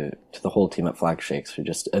credit to the whole team at Flag Shakes, who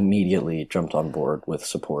just immediately jumped on board with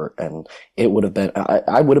support. And it would have been,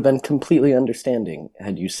 I would have been completely understanding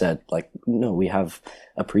had you said like, no, we have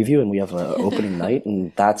a preview and we have an opening night,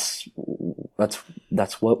 and that's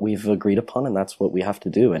what we've agreed upon, and that's what we have to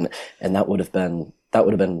do. And that would have been,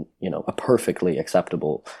 a perfectly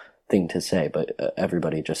acceptable thing to say, but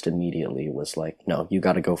everybody just immediately was like, no, you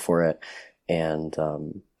got to go for it. And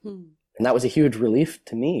that was a huge relief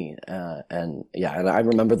to me. And I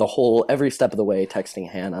remember every step of the way texting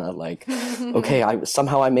Hannah, like, okay,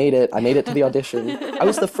 I made it to the audition. I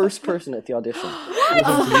was the first person at the audition. It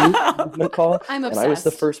was a movement call, I'm obsessed. And I was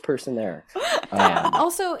the first person there.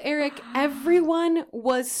 Also, Eric, everyone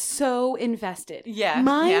was so invested. Yeah.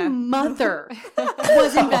 My mother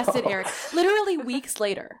was invested, Eric. Literally weeks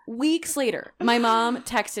later, my mom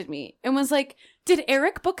texted me and was like, did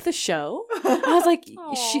Eric book the show? I was like,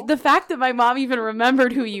 the fact that my mom even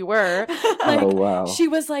remembered who you were. Like, oh, wow. She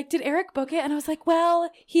was like, did Eric book it? And I was like, well,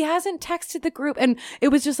 he hasn't texted the group. And it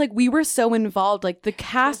was just like, we were so involved, like the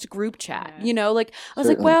cast group chat, like I was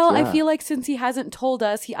like, well, I feel like since he hasn't told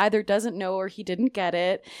us, he either doesn't know or he didn't get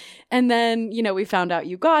it. And then, we found out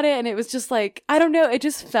you got it. And it was just like, I don't know. It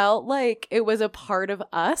just felt like it was a part of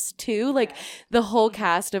us too. Like the whole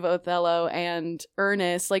cast of Othello and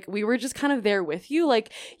Ernest, like we were just kind of there with you.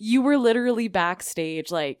 Like you were literally backstage,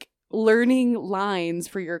 like learning lines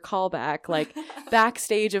for your callback, like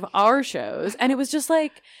backstage of our shows. And it was just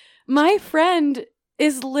like, my friend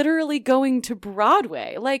is literally going to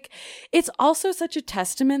Broadway. Like, it's also such a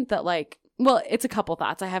testament that like, well, it's a couple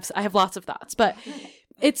thoughts. I have lots of thoughts, but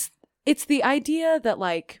it's the idea that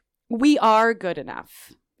like we are good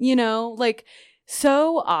enough, like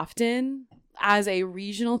so often as a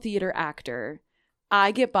regional theater actor,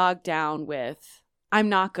 I get bogged down with I'm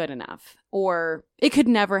not good enough, or it could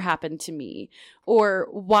never happen to me, or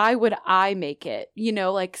why would I make it?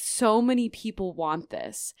 Like so many people want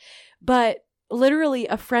this. But literally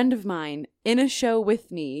a friend of mine in a show with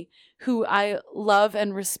me who I love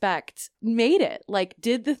and respect made it, like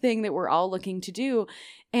did the thing that we're all looking to do.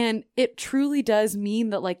 And it truly does mean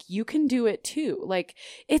that like you can do it too. Like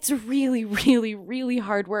it's really, really, really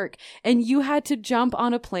hard work. And you had to jump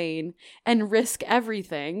on a plane and risk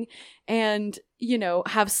everything and,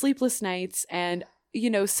 have sleepless nights and,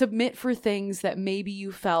 submit for things that maybe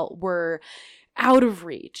you felt were out of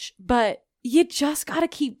reach. But you just got to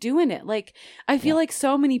keep doing it. Like, I feel like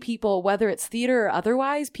so many people, whether it's theater or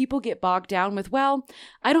otherwise, people get bogged down with, well,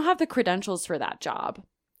 I don't have the credentials for that job.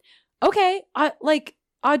 Okay.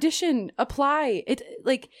 Audition, apply it.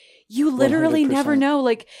 Like, you literally 100%. Never know.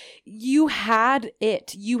 Like, you had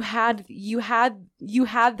it. You had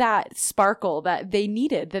that sparkle that they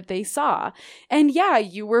needed, that they saw. And yeah,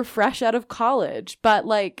 you were fresh out of college, but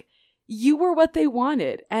like, you were what they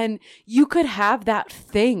wanted, and you could have that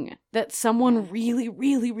thing that someone really,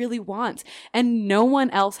 really, really wants, and no one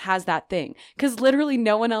else has that thing, because literally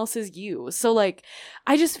no one else is you. So like,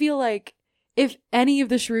 I just feel like if any of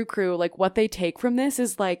the Shrew crew, like what they take from this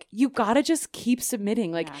is like, you gotta just keep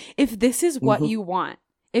submitting. Like, if this is what you want,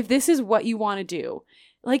 if this is what you want to do,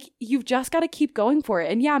 like, you've just got to keep going for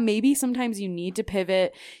it. And yeah, maybe sometimes you need to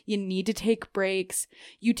pivot. You need to take breaks.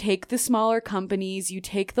 You take the smaller companies. You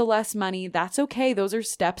take the less money. That's okay. Those are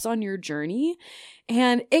steps on your journey.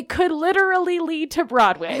 And it could literally lead to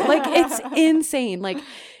Broadway. Like, it's insane. Like,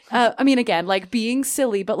 I mean, again, like being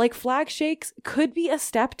silly, but like Flag Shakes could be a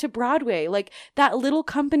step to Broadway. Like that little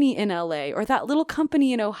company in LA or that little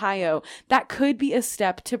company in Ohio, that could be a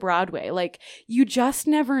step to Broadway. Like, you just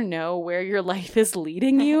never know where your life is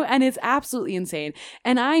leading you. And it's absolutely insane.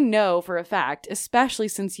 And I know for a fact, especially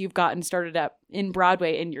since you've gotten started up in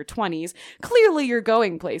Broadway in your 20s, clearly you're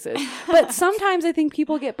going places. But sometimes I think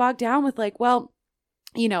people get bogged down with like, well,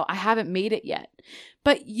 you know, I haven't made it yet.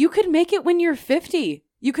 But you could make it when you're 50.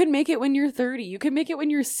 You could make it when you're 30. You could make it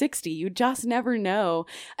when you're 60. You just never know.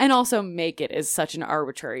 And also, make it is such an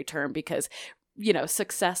arbitrary term because, you know,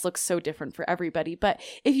 success looks so different for everybody. But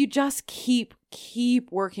if you just keep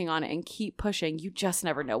working on it and keep pushing, you just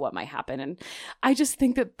never know what might happen. And I just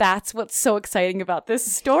think that that's what's so exciting about this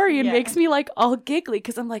story and makes me like all giggly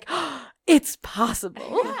because I'm like, oh, it's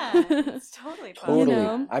possible. Yeah, it's totally possible. Totally. You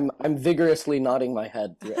know? I'm vigorously nodding my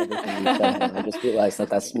head through everything you said. And I just realized that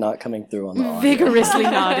that's not coming through on the audio. Vigorously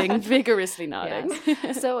nodding.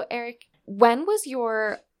 Yeah. So, Eric, when was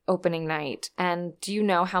your opening night? And do you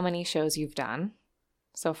know how many shows you've done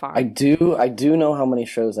so far? I do know how many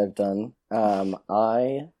shows I've done.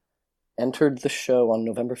 I entered the show on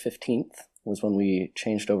November 15th was when we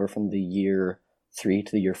changed over from the year 3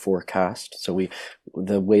 to the year 4 cast. So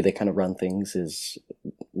the way they kind of run things is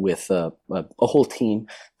with a whole team.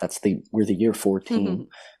 We're the year 4 team,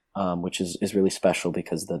 which is really special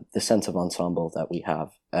because the sense of ensemble that we have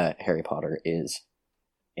at Harry Potter is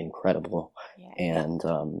incredible. And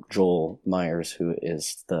Joel Myers, who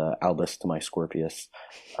is the Albus to my Scorpius,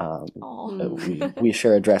 we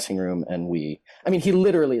share a dressing room, and he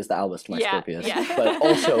literally is the Albus to my Scorpius, but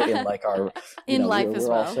also in like our in life as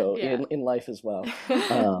well. Also in life as well.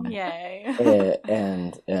 Yay!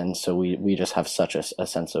 And so we just have such a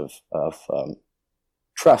sense of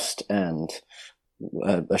trust and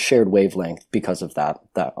a shared wavelength because of that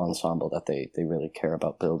ensemble that they really care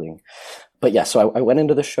about building. But yeah, so I went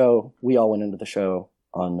into the show. We all went into the show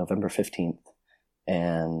on November 15th,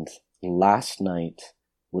 and last night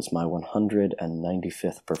was my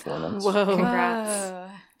 195th performance. Whoa!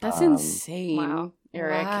 Congrats! That's insane. Wow.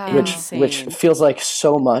 Eric. Wow. Which feels like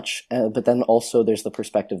so much, but then also there's the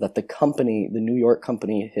perspective that the New York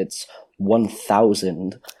company, hits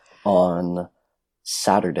 1,000 on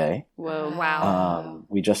Saturday. Whoa! Wow!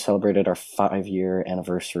 We just celebrated our 5-year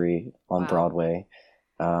anniversary on Broadway,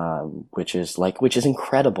 which is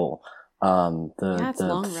incredible.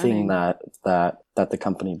 The thing that the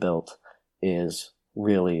company built is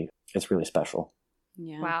really special.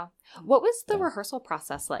 Yeah. Wow. What was the rehearsal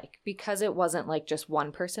process like? Because it wasn't like just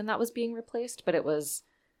one person that was being replaced, but it was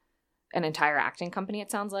an entire acting company,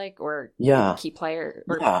 it sounds like, or key player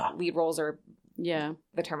or lead roles, or the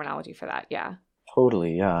terminology for that. Yeah.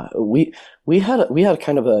 Totally, yeah. We had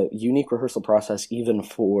kind of a unique rehearsal process even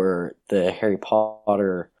for the Harry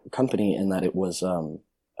Potter company, in that it was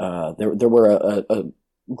there were a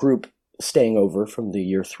group staying over from the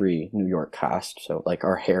year 3 New York cast, so like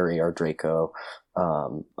our Harry, our Draco,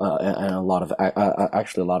 and a lot of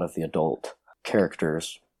the adult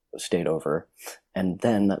characters stayed over. And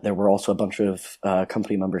then there were also a bunch of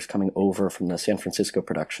company members coming over from the San Francisco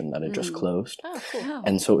production that had just closed. Oh, cool.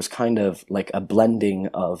 And so it was kind of like a blending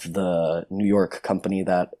of the New York company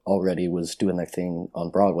that already was doing their thing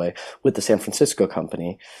on Broadway with the San Francisco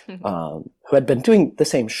company, who had been doing the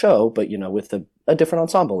same show, but, with a different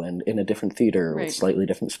ensemble and in a different theater with slightly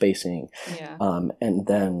different spacing. Yeah. And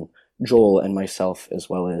then Joel and myself, as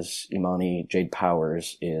well as Imani Jade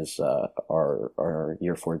Powers, is our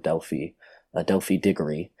year 4 Delphi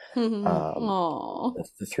Diggory.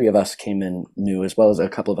 The 3 of us came in new, as well as a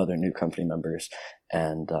couple of other new company members,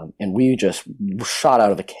 and we just shot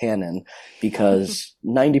out of a cannon because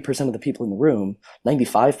 90% of the people in the room,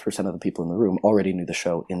 95% of the people in the room already knew the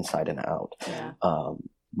show inside and out,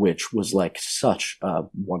 which was like such a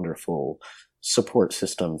wonderful support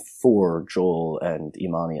system for Joel and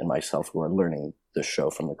Imani and myself, who are learning the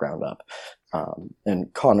show from the ground up.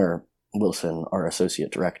 And Connor Wilson, our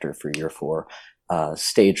associate director for year 4,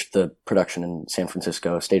 staged the production in San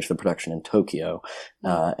Francisco, staged the production in Tokyo,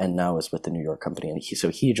 and now is with the New York company. And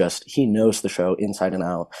he knows the show inside and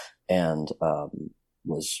out, and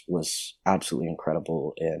was absolutely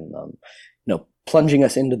incredible in plunging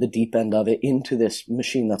us into the deep end of it, into this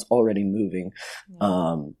machine that's already moving,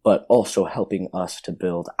 but also helping us to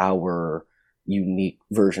build our unique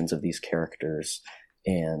versions of these characters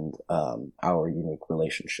and our unique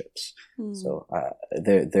relationships. So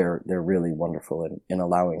they're really wonderful in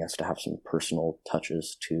allowing us to have some personal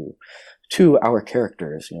touches to our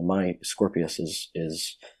characters. My Scorpius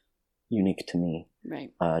is unique to me,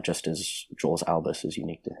 right? Just as Joel's Albus is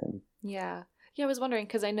unique to him. Yeah, I was wondering,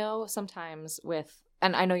 because I know sometimes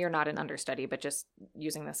and I know you're not an understudy, but just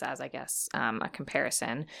using this as, I guess, a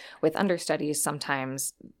comparison with understudies,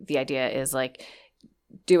 sometimes the idea is like,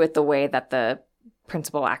 do it the way that the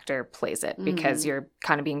principal actor plays it, because you're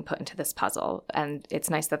kind of being put into this puzzle. And it's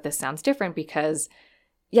nice that this sounds different because,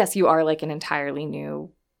 yes, you are like an entirely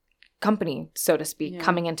new company, so to speak,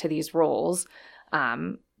 coming into these roles.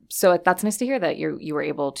 So that's nice to hear that you were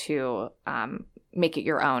able to make it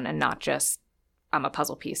your own and not just a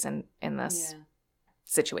puzzle piece in this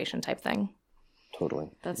situation type thing.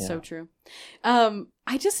 Totally. That's so true.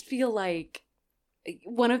 I just feel like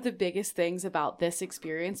one of the biggest things about this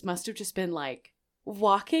experience must have just been like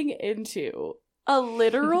walking into a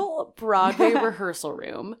literal Broadway rehearsal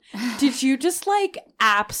room. Did you just like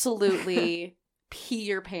absolutely pee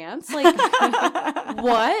your pants? Like,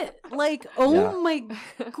 what? Like, oh my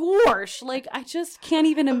gosh. Like, I just can't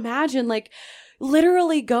even imagine, like,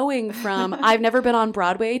 literally going from I've never been on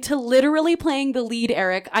Broadway to literally playing the lead,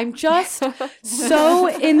 Eric. I'm just so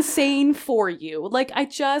insane for you. Like,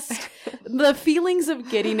 the feelings of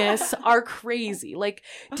giddiness are crazy. Like,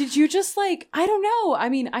 did you just like, I don't know. I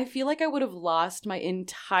mean, I feel like I would have lost my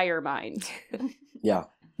entire mind. Yeah.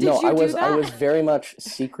 Did you do that? I was very much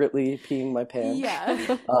secretly peeing my pants.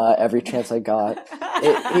 Yeah. Every chance I got.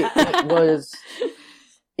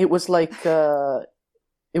 It was like,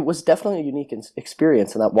 it was definitely a unique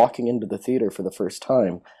experience, and that walking into the theater for the first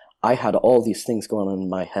time, I had all these things going on in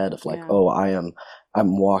my head of like,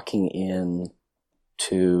 I'm walking in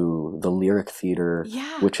to the Lyric Theater,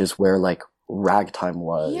 which is where like Ragtime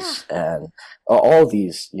was, and all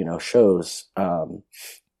these, shows,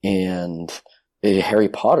 and Harry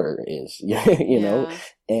Potter is, know,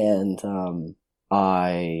 and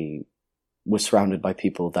I was surrounded by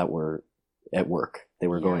people that were at work. They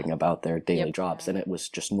were going about their daily jobs, and it was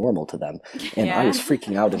just normal to them. And I was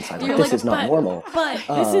freaking out inside. Like, this is not normal. But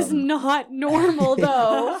this is not normal,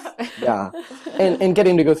 though. Yeah. And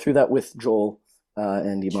getting to go through that with Joel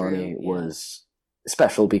and Imani was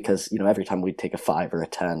special because, every time we'd take a 5 or a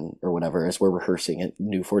 10 or whatever, as we're rehearsing at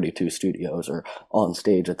New 42 Studios or on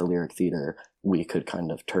stage at the Lyric Theater, we could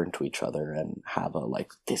kind of turn to each other and have a,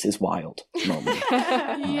 like, this is wild moment.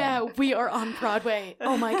 We are on Broadway.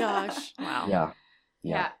 Oh my gosh. Wow.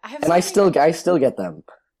 Yeah. I still get them.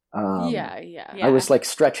 I was like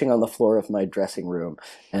stretching on the floor of my dressing room,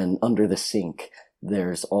 and under the sink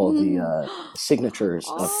there's all the signatures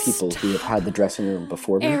of people who have had the dressing room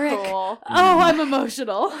before me. Eric. Oh, I'm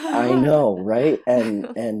emotional. I know, right?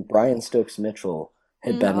 And Brian Stokes Mitchell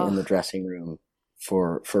had been in the dressing room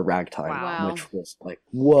for Ragtime, which was like,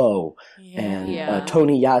 whoa. And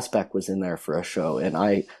Tony Yazbek was in there for a show, and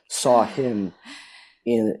I saw him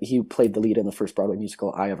he played the lead in the first Broadway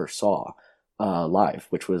musical I ever saw live,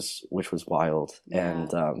 which was wild. And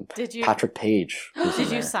Patrick Page was in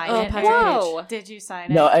there. You sign it? Patrick Page. Did you sign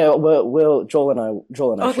it? No, we'll Joel and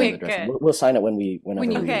I okay, the dressing. We'll sign it whenever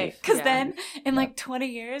we okay, because then in like 20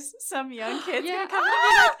 years, some young kid's gonna come and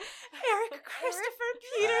be like, Eric Christopher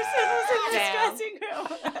Peterson was in this dressing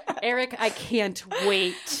room. Eric, I can't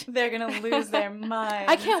wait. They're gonna lose their mind.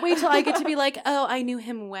 I can't wait till I get to be like, oh, I knew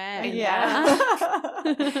him when. Yeah.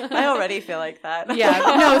 I already feel like that. Yeah,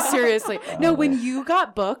 no, seriously. No, when you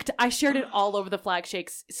got booked, I shared it all over the Flag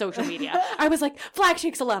Shakes social media. I was like, Flag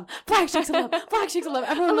Shakes alum, Flag Shakes alum, Flag Shakes alum.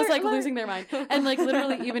 Everyone was like losing their mind. And like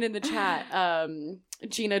literally even in the chat,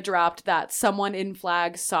 Gina dropped that someone in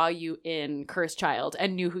Flag saw you in Cursed Child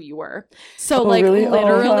and knew who you were. So really?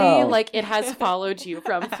 Literally, like it has followed you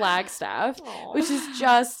from Flagstaff, which is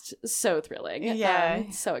just so thrilling. Yeah.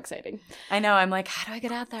 So exciting. I know. I'm like, how do I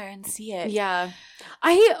get out there and see it? Yeah.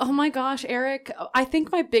 Oh my gosh, Eric, I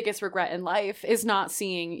think my biggest regret in life is not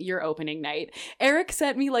seeing your opening night. Eric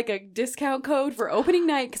sent me like a discount code for opening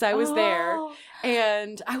night because I was there.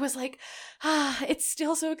 And I was like, it's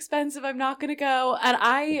still so expensive. I'm not going to go. And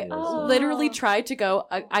I literally tried to go.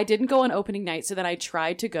 I didn't go on opening night. So then I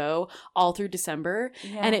tried to go all through December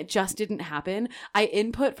and it just didn't happen. I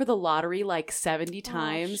input for the lottery like 70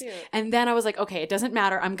 times. And then I was like, okay, it doesn't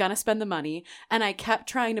matter. I'm going to spend the money. And I kept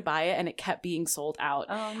trying to buy it and it kept being sold out.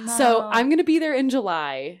 Oh, no. So I'm going to be there in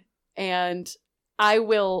July and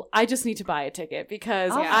I just need to buy a ticket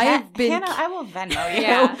because I have been. Hannah, I will Venmo you.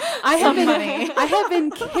 Yeah, I have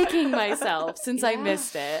been kicking myself since I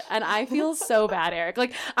missed it, and I feel so bad, Eric.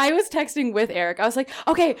 Like I was texting with Eric, I was like,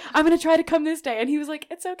 "Okay, I'm gonna try to come this day," and he was like,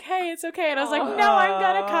 "It's okay," and I was like, "No, I'm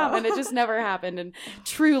gonna come," and it just never happened, and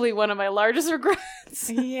truly one of my largest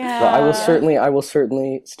regrets. Yeah, but I will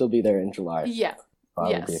certainly still be there in July. Yeah. I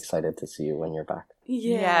will be excited to see you when you're back.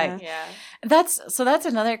 Yeah. That's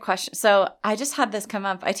another question. So I just had this come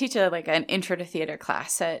up. I teach an intro to theater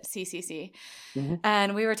class at CCC. Mm-hmm.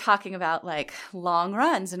 And we were talking about like long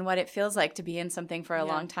runs and what it feels like to be in something for a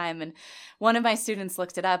long time. And one of my students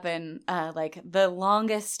looked it up and the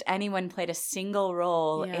longest anyone played a single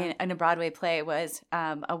role in a Broadway play was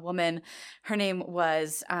a woman. Her name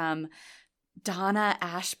was Donna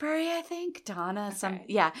Ashbury, I think.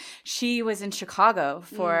 She was in Chicago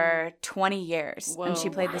for 20 years. Whoa. And she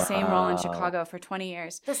played the same role in Chicago for 20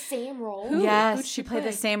 years. The same role? Yes, she played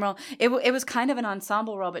the same role. It was kind of an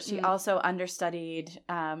ensemble role, but she also understudied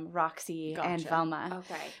Roxy and Velma.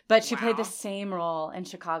 Okay. But she played the same role in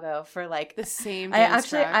Chicago for like the same I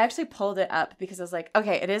actually pulled it up because I was like,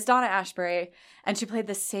 okay, it is Donna Ashbury, and she played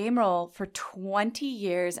the same role for 20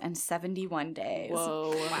 years and 71 days.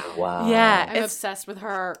 Whoa. Wow. Yeah. I'm obsessed with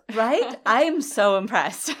her. Right? I am so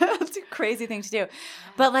impressed. It's a crazy thing to do.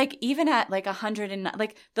 But like even at like 100 and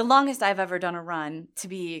like the longest I've ever done a run, to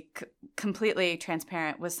be completely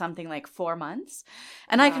transparent, was something like 4 months.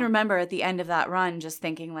 And I can remember at the end of that run just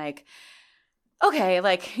thinking like, okay,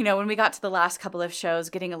 like, you know, when we got to the last couple of shows,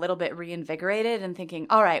 getting a little bit reinvigorated and thinking,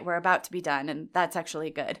 all right, we're about to be done. And that's actually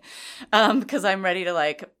good because I'm ready to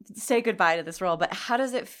like say goodbye to this role. But how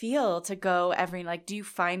does it feel to go do you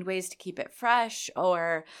find ways to keep it fresh,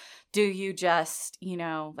 or do you just, you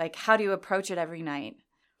know, like how do you approach it every night?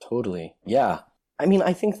 Totally. Yeah. I mean,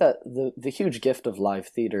 I think that the huge gift of live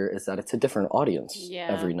theater is that it's a different audience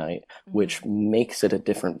every night, which makes it a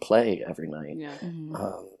different play every night. Yeah.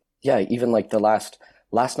 Mm-hmm. Even like the last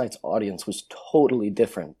night's audience was totally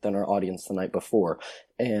different than our audience the night before,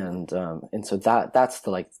 and so that's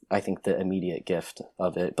the I think the immediate gift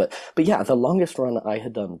of it. But yeah, the longest run I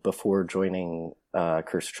had done before joining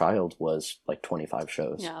Cursed Child was like 25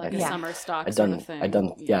 shows. Yeah, like a summer stock I'd sort of thing. I'd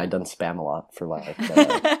done Spam-A-Lot for like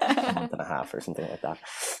a month and a half or something like that.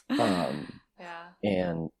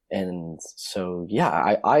 And so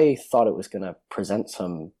I thought it was going to present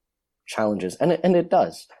some challenges, and it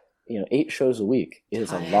does. You know, 8 shows a week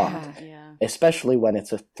is a lot, especially when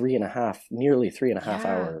it's a nearly 3.5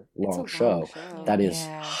 hour long show. That is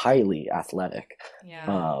highly athletic.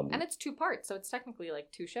 Yeah. And it's 2 parts, so it's technically like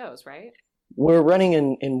 2 shows, right? We're running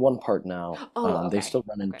in 1 part now. They still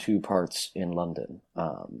run in 2 parts in London.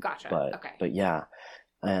 Gotcha. But yeah.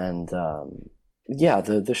 And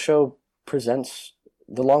the show presents,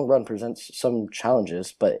 the long run presents some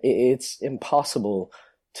challenges, but it's impossible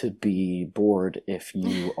to be bored if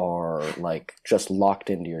you are like just locked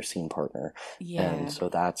into your scene partner. Yeah. And so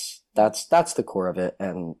that's the core of it.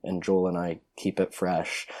 And Joel and I keep it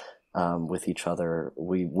fresh with each other.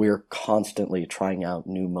 We're constantly trying out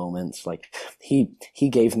new moments. Like he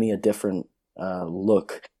gave me a different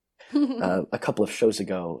look a couple of shows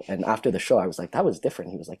ago, and after the show I was like, that was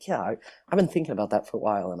different. He was like, yeah, I've been thinking about that for a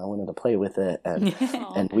while and I wanted to play with it, and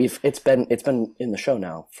it's been in the show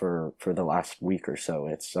now for the last week or so.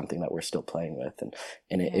 It's something that we're still playing with,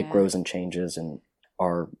 and it grows and changes, and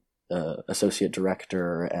our associate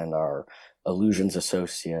director and our illusions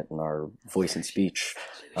associate and our voice and speech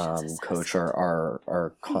coach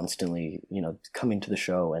are constantly, you know, coming to the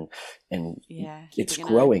show, and it's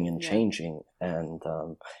growing and changing,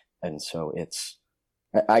 and so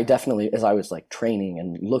I definitely, as I was like training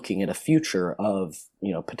and looking at a future of,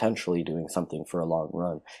 you know, potentially doing something for a long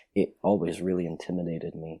run, it always really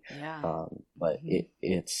intimidated me. Yeah. But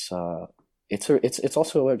it's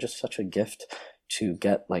also just such a gift to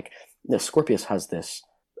get, like, the Scorpius has this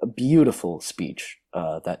beautiful speech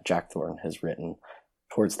that Jack Thorne has written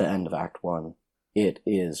towards the end of Act 1. It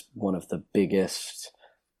is one of the biggest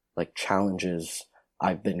like challenges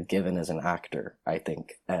I've been given as an actor, I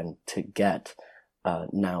think, and to get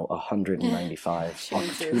now 195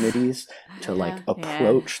 opportunities to like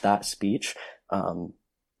approach that speech,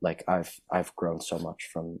 like I've grown so much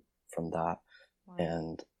from that,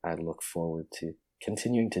 and I look forward to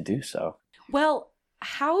continuing to do so. Well,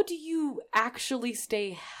 how do you actually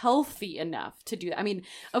stay healthy enough to do that? I mean,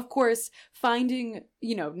 of course, finding,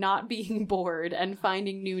 not being bored and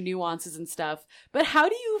finding new nuances and stuff, but how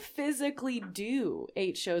do you physically do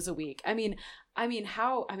 8 shows a week?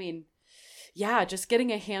 Yeah, just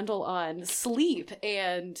getting a handle on sleep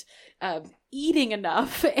and eating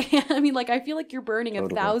enough. And I feel like you're burning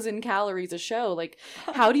 1,000 calories a show. Like,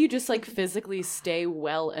 how do you just physically stay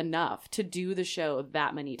well enough to do the show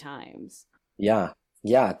that many times? Yeah,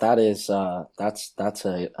 that is that's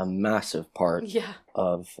a massive part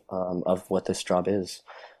of what this job is.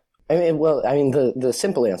 The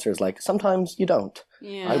simple answer is sometimes you don't.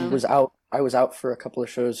 Yeah. I was out for a couple of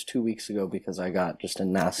shows 2 weeks ago because I got just a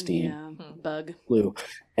nasty bug flu,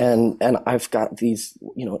 and I've got these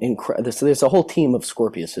there's a whole team of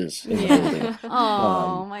Scorpiuses in the building.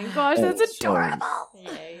 Oh my gosh, that's adorable.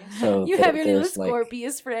 So you have your little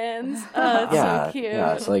Scorpius friends. Oh, it's so cute.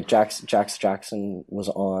 Yeah, so Jax Jackson was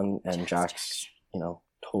on, and Jax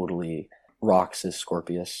totally rocks his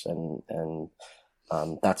Scorpius, and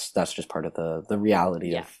that's just part of the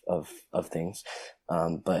reality of things.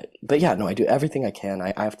 But yeah, no, I do everything I can.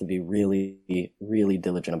 I have to be really, really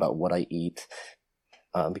diligent about what I eat,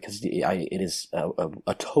 because it is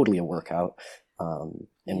totally a workout. And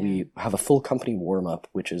we have a full company warm up,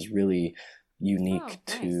 which is really unique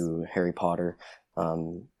to Harry Potter,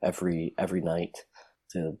 every night,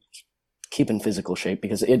 to keep in physical shape,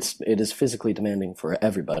 because it is physically demanding for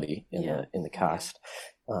everybody in the cast.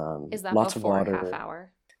 Is that lots before of water. half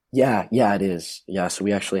hour? Yeah, it is. Yeah, so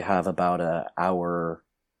we actually have about an hour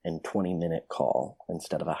and 20-minute call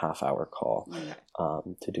instead of a half-hour call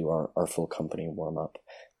to do our full company warm-up.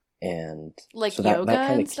 And so yoga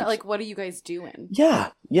that and stuff? What are you guys doing?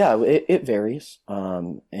 Yeah, it varies.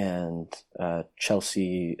 And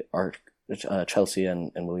Chelsea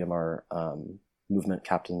and William, our movement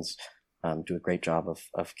captains, do a great job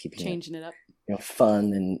of keeping changing it up.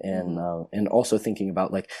 Fun and also thinking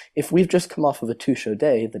about if we've just come off of a 2-show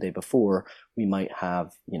day the day before, we might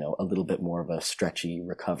have a little bit more of a stretchy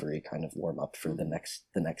recovery kind of warm up for the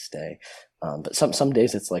next day. But some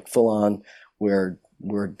days it's full on. We're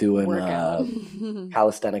doing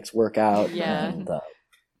calisthenics workout,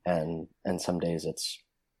 and some days it's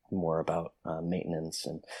more about maintenance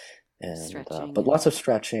and but lots of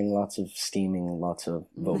stretching, lots of steaming, lots of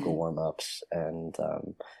vocal warm ups, and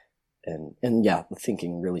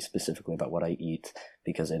thinking really specifically about what I eat,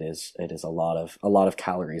 because it is a lot of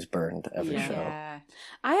calories burned every show.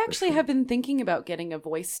 I actually have been thinking about getting a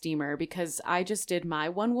voice steamer, because I just did my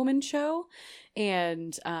one-woman show,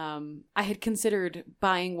 and I had considered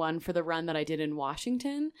buying one for the run that I did in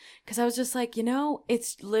Washington, because I was just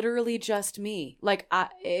it's literally just me.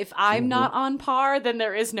 If I'm not on par, then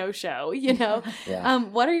there is no show,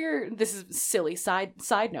 What are this is a silly side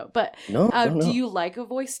note, but no. Do you like a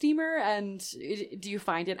voice steamer, and do you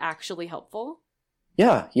find it actually helpful?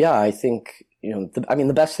 Yeah, I think,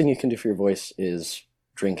 the best thing you can do for your voice is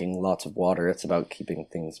drinking lots of water. It's about keeping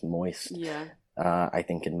things moist. Yeah. I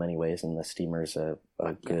think in many ways, and the steamer is a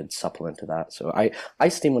good supplement to that. So I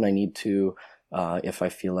steam when I need to, if I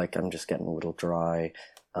feel like I'm just getting a little dry.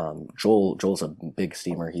 Joel's a big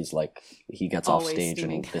steamer. He gets always off stage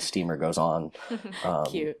steaming. and the steamer goes on.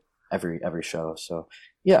 Cute. Every show. So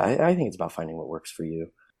yeah, I think it's about finding what works for you.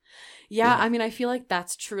 Yeah, I feel like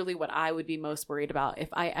that's truly what I would be most worried about if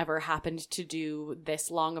I ever happened to do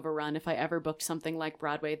this long of a run. If I ever booked something like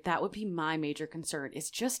Broadway, that would be my major concern, is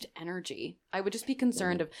just energy. I would just be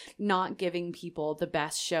concerned of not giving people the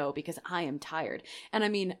best show because I am tired.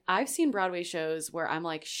 And I've seen Broadway shows where I'm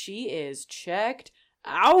like, she is checked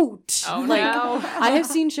out. Oh, no. I have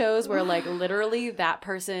seen shows where literally that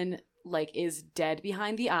person is dead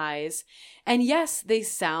behind the eyes, and yes, they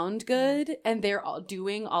sound good and they're all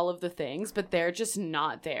doing all of the things, but they're just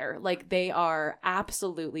not there. They are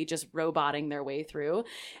absolutely just roboting their way through,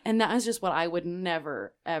 and that is just what I would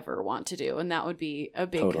never ever want to do, and that would be a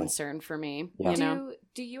big concern for me.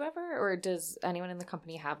 Do you ever, or does anyone in the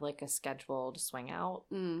company have a scheduled swing out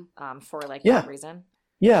for that reason?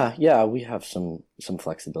 Yeah, we have some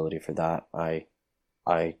flexibility for that.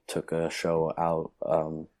 I took a show out.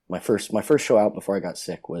 My first show out before I got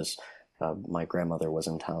sick was my grandmother was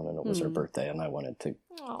in town, and it was her birthday, and I wanted to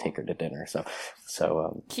take her to dinner.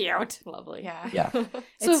 So cute, lovely. Yeah.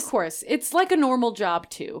 So of course it's like a normal job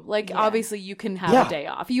too. Obviously you can have a day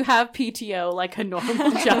off. You have PTO like a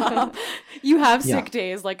normal job. You have sick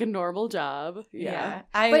days like a normal job. Yeah.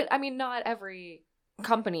 But not every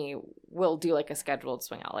company will do a scheduled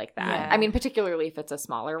swing out like that. Particularly if it's a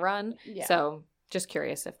smaller run. So just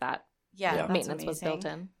curious if that maintenance was built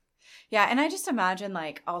in. Yeah, and I just imagine,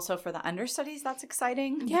 like, also for the understudies, that's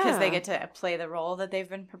exciting because they get to play the role that they've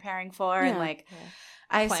been preparing for. And, like,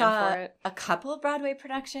 I saw a couple of Broadway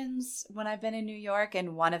productions when I've been in New York,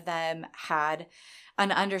 and one of them had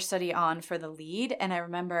an understudy on for the lead. And I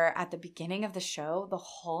remember at the beginning of the show, the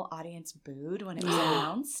whole audience booed when it was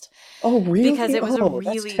announced. Oh, really? Because it was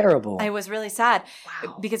that's terrible. It was really sad.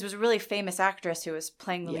 Wow. Because it was a really famous actress who was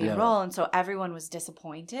playing the lead role, and so everyone was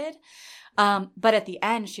disappointed. But at the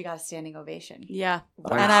end, she got a standing ovation. Yeah.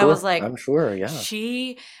 I was like, I'm sure, yeah.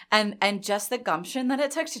 She and just the gumption that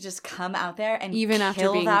it took to just come out there and even after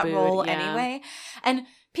kill being that booed, role anyway. And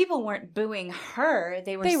people weren't booing her.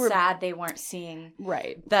 They were sad they weren't seeing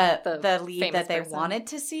the lead that they wanted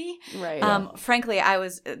to see. Right. Frankly,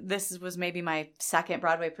 this was maybe my second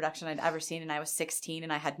Broadway production I'd ever seen, and I was 16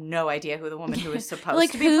 and I had no idea who the woman who was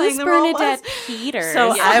supposed to be playing the role was. Peters?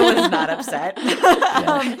 So I was not upset.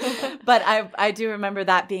 But I do remember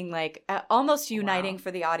that being like almost uniting for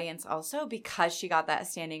the audience also, because she got that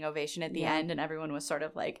standing ovation at the end and everyone was sort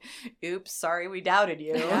of like, oops, sorry we doubted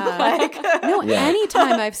you.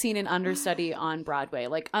 Anytime I've seen an understudy on Broadway,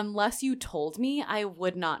 like, unless you told me, I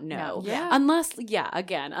would not know. No. Yeah. Unless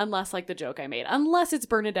like the joke I made, unless it's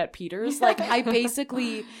Bernadette Peters, like, I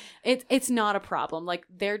basically, it's not a problem. Like,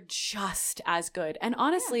 they're just as good. And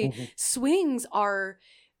honestly, swings are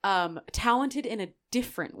talented in a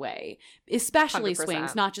different way, especially 100%.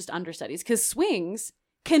 swings, not just understudies, because swings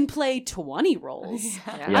can play 20 roles.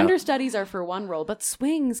 Yeah. Understudies are for one role, but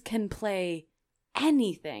swings can play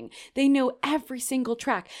anything. They know every single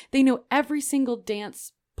track. They know every single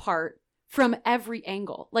dance part from every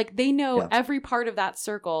angle. Like, they know every part of that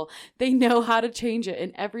circle. They know how to change it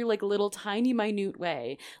in every, like, little tiny minute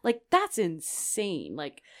way. Like, that's insane.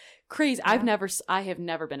 Like, crazy. Yeah. I have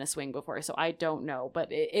never been a swing before, so I don't know, but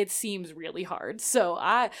it seems really hard. So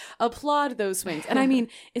I applaud those swings. And I mean,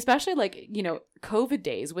 especially, like, you know, COVID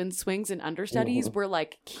days when swings and understudies were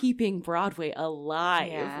like keeping Broadway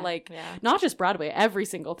alive. Not just Broadway, every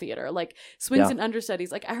single theater. Like, swings and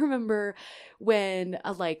understudies. Like, I remember when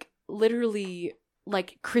literally,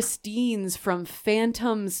 like, Christines from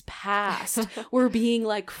Phantom's Past were being,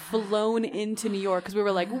 like, flown into New York because we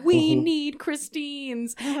were like, we need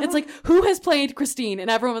Christines. It's like, who has played Christine? And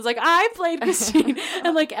everyone was like, I played Christine.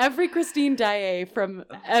 And, like, every Christine Daae from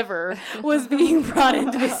ever was being brought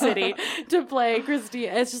into the city to play Christine.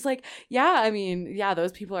 It's just like, I mean,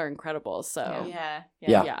 those people are incredible. So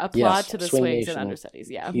applaud to the swings and understudies.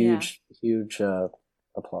 Huge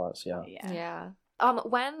applause. Yeah.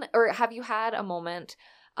 When, or have you had a moment,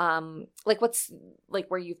 like, what's,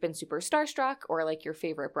 like, where you've been super starstruck, or, like, your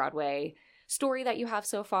favorite Broadway story that you have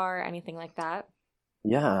so far, anything like that?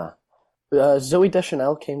 Yeah. Zooey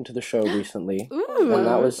Deschanel came to the show recently. Ooh. And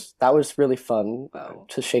that was really fun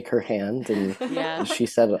to shake her hand, and she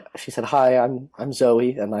said, "Hi, I'm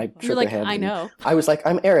Zoe," and I shook her hand. I know. I was like,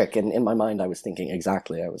 "I'm Eric," and in my mind I was thinking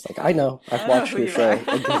exactly. I was like, "I know. I've watched your show a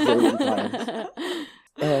gazillion times."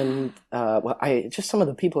 And just some of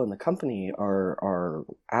the people in the company are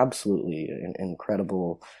absolutely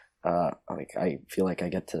incredible. Like, I feel like I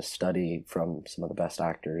get to study from some of the best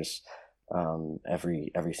actors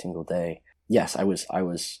every single day. Yes, I was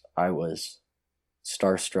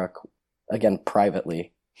starstruck again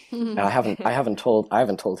privately. And I haven't told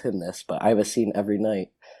him this, but I have a scene every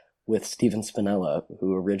night with Steven Spinella,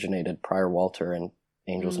 who originated Prior Walter and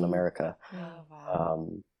Angels in America,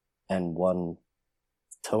 and won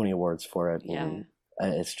Tony Awards for it. And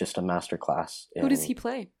it's just a masterclass. Who does he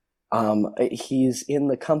play? He's in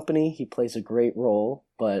the company. He plays a great role,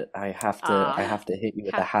 but I have to hit you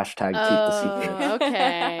with the hashtag keep the secret.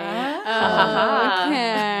 Okay.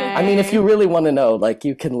 I mean, if you really want to know, like,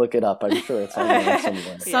 you can look it up. I'm sure it's on there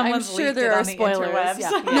somewhere. Someone's I'm sure leaked there it are on the spoilers.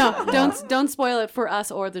 interwebs. No, don't spoil it for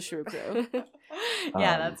us or the Shrew Crew.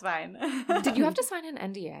 That's fine. Did you have to sign an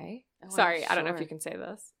NDA? Sorry, I don't know if you can say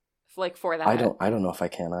this. Like, for that. I don't know if I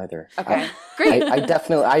can either. Okay, great.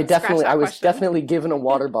 I was definitely given a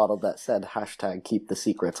water bottle that said hashtag keep the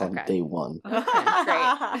secrets on day one.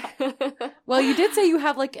 Okay, great. Well, you did say you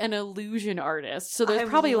have, like, an illusion artist, so there's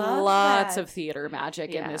probably lots of theater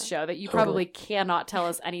magic in this show that you probably cannot tell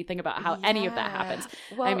us anything about how any of that happens.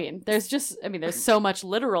 Well, I mean, there's so much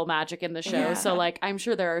literal magic in the show, so, like, I'm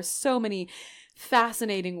sure there are so many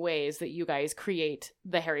fascinating ways that you guys create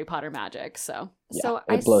the Harry Potter magic. So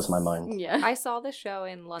it blows my mind. Yeah, I saw the show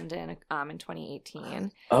in London in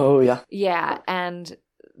 2018. Oh yeah. Yeah, and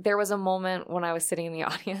there was a moment when I was sitting in the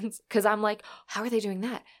audience because I'm like, how are they doing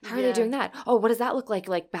that? How are they doing that? Oh, what does that look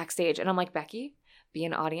like backstage? And I'm like, Becky, be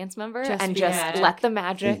an audience member Just and be just magic. let the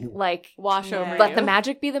magic like Wash over let you. the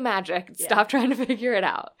magic be the magic. Yeah. Stop trying to figure it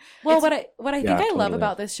out. Well, what I think Yeah, I love totally.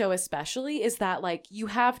 about this show especially is that like you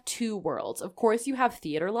have two worlds. Of course, you have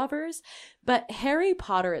theater lovers, but Harry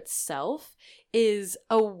Potter itself is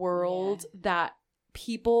a world that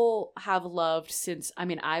people have loved since, I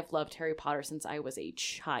mean, I've loved Harry Potter since I was a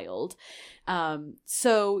child.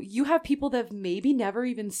 So you have people that have maybe never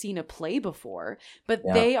even seen a play before, but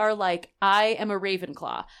they are like, I am a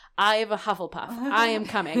Ravenclaw. I have a Hufflepuff. I am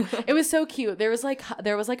coming. It was so cute. There was like a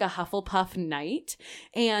Hufflepuff night,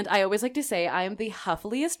 and I always like to say I am the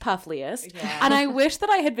Huffliest Puffliest. Yeah. And I wish that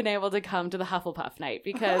I had been able to come to the Hufflepuff night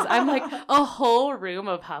because I'm like, a whole room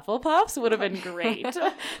of Hufflepuffs would have been great.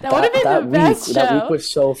 That would have been the best show. That week was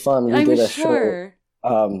so fun. We did a sure.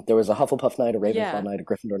 show. There was a Hufflepuff night, a Ravenclaw Yeah. night, a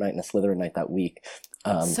Gryffindor night, and a Slytherin night that week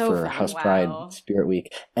So for fun. House Wow. Pride Spirit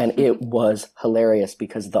Week. And it was hilarious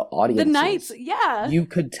because the audience, The nights, yeah. you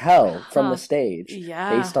could tell from the stage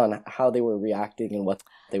Yeah. based on how they were reacting and what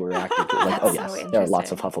they were reacting to. Like, oh That's yes, so there are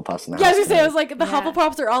lots of interesting. Hufflepuffs in the Yeah, I house was gonna say, I tonight. was like, the Yeah.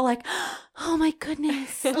 Hufflepuffs are all like, oh my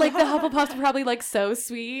goodness. Like, the Hufflepuffs are probably, like, so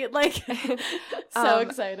sweet. Like, so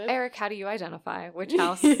excited. Eric, how do you identify? Which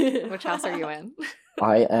house are you in?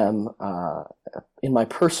 I am, in my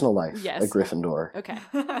personal life, Yes. a Gryffindor. Okay.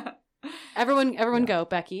 Everyone go.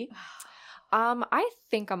 Becky. I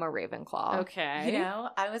think I'm a Ravenclaw. Okay. You know,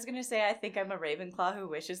 I was gonna say I think I'm a Ravenclaw who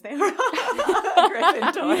wishes they were a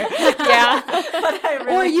Gryffindor. Yeah. But I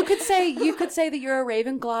really... Or you could say that you're a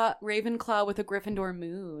Ravenclaw with a Gryffindor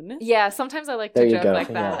moon. Yeah, sometimes I like There to you joke go, like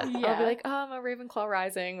yeah. that. I'll Yeah. be like, oh, I'm a Ravenclaw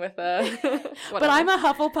rising with a But I'm a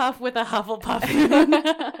Hufflepuff with a Hufflepuff moon.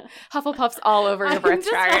 Hufflepuffs all over your I'm birth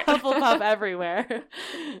just chart. a Hufflepuff everywhere.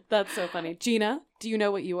 That's so funny. Gina, do you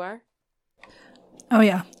know what you are? Oh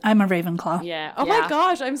yeah, I'm a Ravenclaw. Yeah. Oh Yeah. my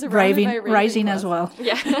gosh, I'm surrounded by Ravenclaws. Rising as well.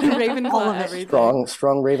 Yeah. Ravenclaw All of it. everything.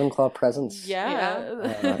 Strong Ravenclaw presence. Yeah.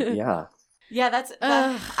 Yeah. Yeah, that's.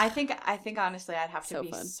 Ugh. I think honestly, I'd have to So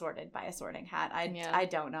be fun. sorted by a sorting hat. Yeah. I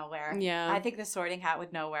don't know where. Yeah. I think the sorting hat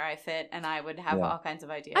would know where I fit, and I would have Yeah. all kinds of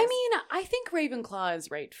ideas. I mean, I think Ravenclaw is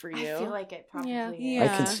right for you. I feel like it probably Yeah. is. Yeah. I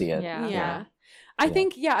can see it. Yeah. Yeah. I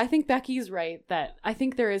think Becky's right that I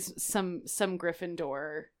think there is some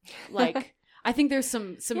Gryffindor like I think there's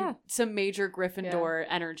some major Gryffindor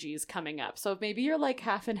energies coming up. So maybe you're like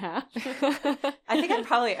half and half. I think I'm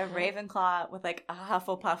probably a Ravenclaw with like a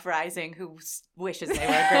Hufflepuff rising who wishes they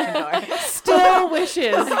were a Gryffindor. Still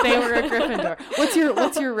wishes they were a Gryffindor.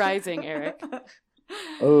 What's your rising, Eric?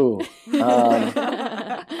 Oh,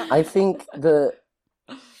 I think the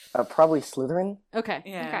probably Slytherin. Okay.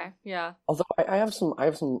 Yeah. Okay. Yeah. Although I have some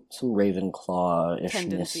Ravenclaw-ishness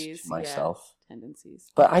Tendencies, to myself.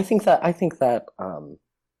 Tendencies. But I think that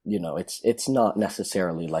it's not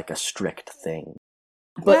necessarily like a strict thing.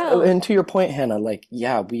 But Well- and to your point, Hannah, like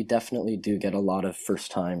we definitely do get a lot of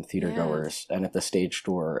first-time theater Yeah. goers, and at the stage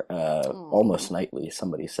door, almost nightly,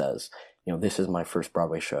 somebody says, this is my first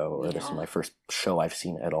Broadway show, or this is my first show I've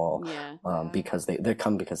seen at all, Yeah. because they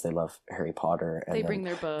come because they love Harry Potter, and They then bring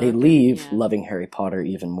their book. they leave Yeah. loving Harry Potter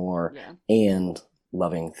even more, Yeah. and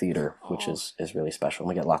loving theater, which is really special. And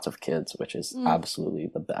we get lots of kids, which is absolutely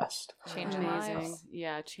the best. Changing Amazing. lives.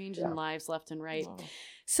 Yeah, changing Yeah. lives left and right.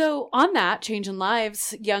 So on that, changing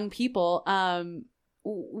lives, young people,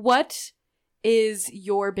 what is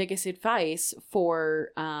your biggest advice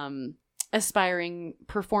for aspiring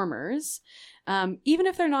performers, even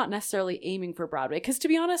if they're not necessarily aiming for Broadway? Because to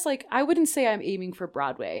be honest, like I wouldn't say I'm aiming for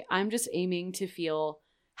Broadway. I'm just aiming to feel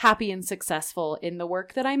happy and successful in the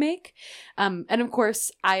work that I make. And of course,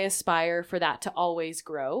 I aspire for that to always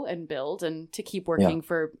grow and build and to keep working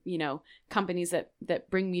for, companies that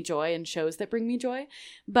bring me joy and shows that bring me joy.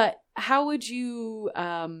 But how would you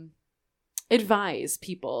advise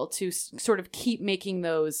people to sort of keep making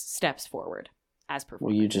those steps forward as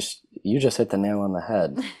performers? Well, you just hit the nail on the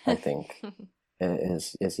head, I think.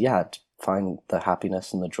 is to find the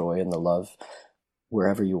happiness and the joy and the love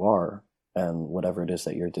wherever you are, and whatever it is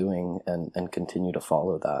that you're doing, and continue to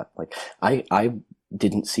follow that. Like I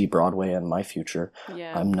didn't see Broadway in my future.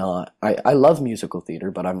 Yeah. I'm not, I love musical theater,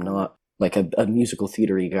 but I'm not like a musical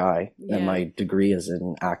theater-y guy. Yeah. And my degree is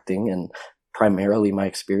in acting, and primarily my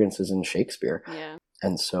experience is in Shakespeare. Yeah.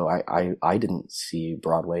 And so I didn't see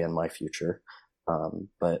Broadway in my future.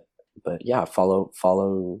 But yeah, follow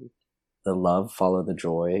the love, follow the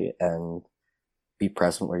joy, and be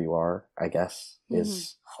present where you are, I guess,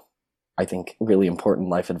 is I think really important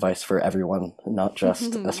life advice for everyone, not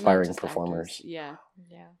just Not aspiring just performers. actors. Yeah.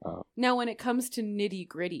 Yeah. Now, when it comes to nitty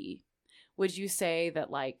gritty, would you say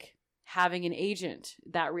that like having an agent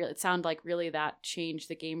it sounded like really that changed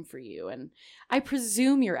the game for you? And I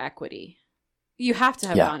presume your equity. You have to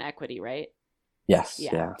have Yeah. non-equity, right? Yes.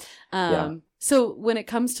 Yeah. Yeah. So when it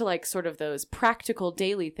comes to like sort of those practical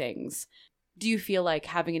daily things, do you feel like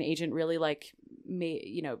having an agent really like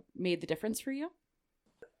made the difference for you?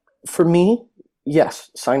 For me,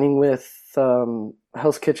 yes. Signing with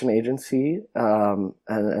Hell's Kitchen Agency,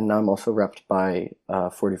 and now I'm also repped by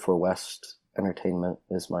 44 West Entertainment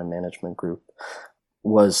is my management group,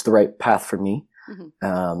 was the right path for me.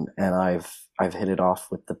 Mm-hmm. And I've hit it off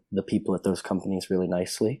with the people at those companies really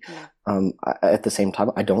nicely. Yeah. At the same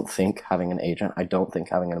time, I don't think having an agent, I don't think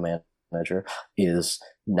having a manager is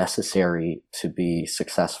necessary to be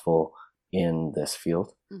successful in this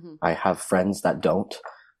field. Mm-hmm. I have friends that don't.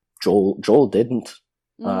 Joel didn't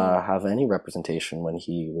have any representation when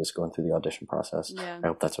he was going through the audition process. Yeah. I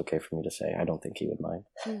hope that's okay for me to say. I don't think he would mind.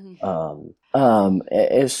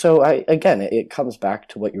 Mm-hmm. So it comes back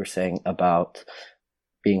to what you were saying about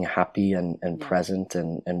being happy and present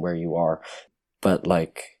and where you are. But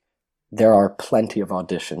like, there are plenty of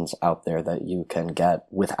auditions out there that you can get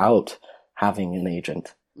without having an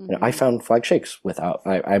agent. Mm-hmm. You know, I found Flag Shakes without,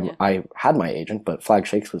 I had my agent, but Flag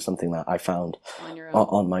Shakes was something that I found On your own.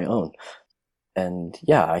 on my own. And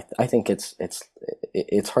yeah, I think it's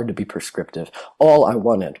hard to be prescriptive. All I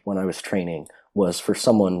wanted when I was training was for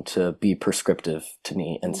someone to be prescriptive to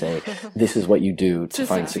me and say, this is what you do to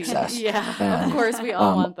find succeed. success. Yeah, And, of course we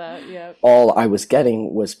all want that. Yeah. all I was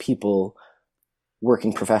getting was people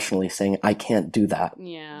working professionally saying, I can't do that.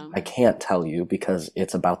 Yeah. I can't tell you because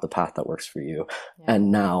it's about the path that works for you. Yeah. And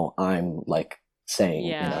now I'm like saying,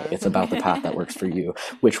 Yeah. it's about the path that works for you,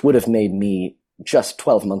 which would have made me just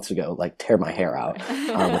 12 months ago, like tear my hair out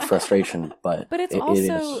with frustration. But it's it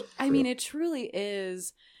also, is I mean, it truly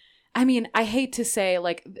is. I mean, I hate to say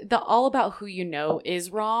like the all about who you know is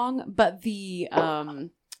wrong, but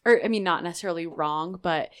not necessarily wrong,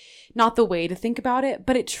 but not the way to think about it.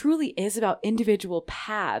 But it truly is about individual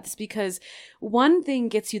paths, because one thing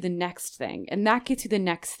gets you the next thing, and that gets you the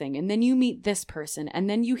next thing. And then you meet this person, and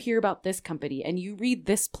then you hear about this company, and you read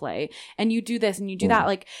this play, and you do this and you do that.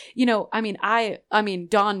 Like, I mean,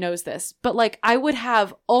 Dawn knows this, but like I would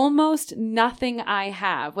have almost nothing I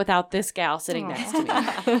have without this gal sitting next to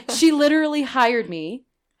me. She literally hired me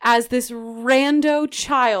as this rando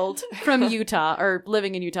child from Utah, or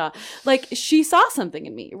living in Utah. Like, she saw something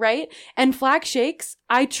in me, right? And Flag Shakes,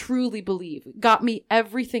 I truly believe, got me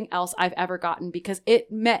everything else I've ever gotten, because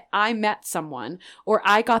I met someone, or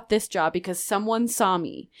I got this job because someone saw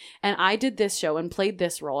me, and I did this show and played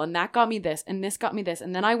this role, and that got me this, and this got me this,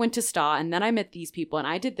 and then I went to STA, and then I met these people, and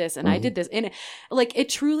I did this, and I did this. And like, it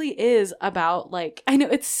truly is about, like, I know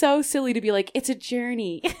it's so silly to be like, it's a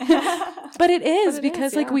journey. But it is,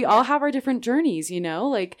 because like we all have our different journeys,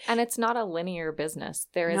 like, and it's not a linear business.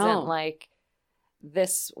 There isn't like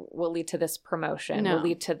this will lead to this promotion, will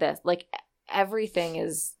lead to this. Like, everything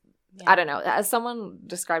is, I don't know, as someone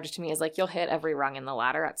described it to me, as like, you'll hit every rung in the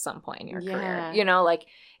ladder at some point in your career. Like,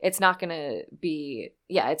 it's not going to be,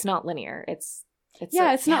 it's not linear. It's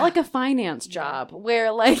not like a finance job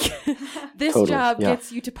where like this job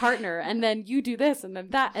gets you to partner, and then you do this, and then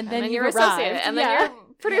that, and then you're associate, and then you're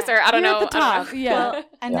producer. I don't know. At the top. Well,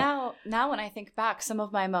 and now when I think back, some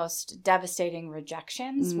of my most devastating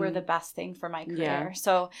rejections were the best thing for my career. Yeah.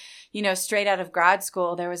 So, straight out of grad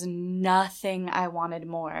school, there was nothing I wanted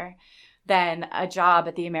more than a job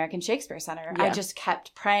at the American Shakespeare Center. Yeah. I just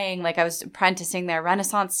kept praying. Like, I was apprenticing their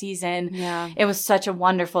Renaissance season. Yeah. It was such a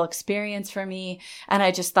wonderful experience for me. And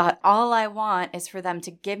I just thought, all I want is for them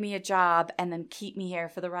to give me a job and then keep me here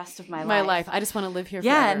for the rest of my life. I just want to live here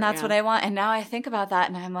forever. forever. And that's what I want. And now I think about that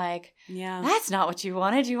and I'm like, that's not what you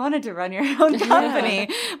wanted. You wanted to run your own company.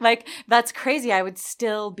 Like, that's crazy. I would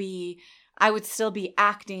still be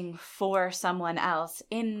acting for someone else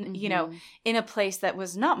in, in a place that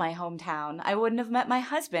was not my hometown. I wouldn't have met my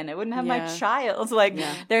husband. I wouldn't have my child. Like,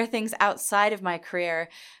 there are things outside of my career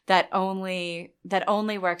that only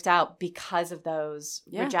worked out because of those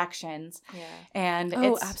rejections. Yeah. And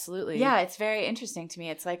absolutely. Yeah, it's very interesting to me.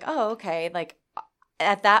 It's like, oh, okay. Like,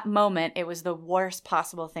 at that moment, it was the worst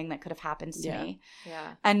possible thing that could have happened to me.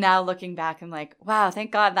 Yeah. And now looking back, I'm like, wow,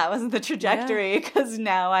 thank God that wasn't the trajectory, because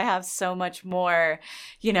now I have so much more,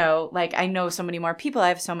 like, I know so many more people. I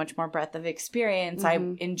have so much more breadth of experience. I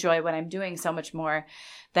enjoy what I'm doing so much more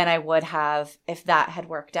than I would have if that had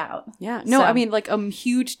worked out. Yeah. No, I mean, like, a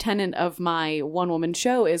huge tenet of my one-woman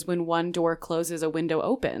show is when one door closes, a window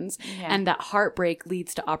opens. Yeah. And that heartbreak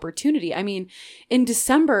leads to opportunity. I mean, in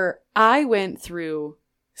December, I went through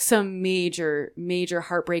some major, major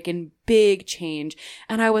heartbreak and big change.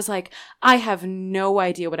 And I was like, I have no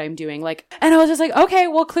idea what I'm doing. Like, and I was just like, okay,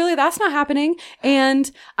 well, clearly that's not happening.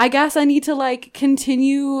 And I guess I need to like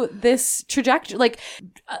continue this trajectory. Like,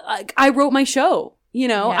 I wrote my show, you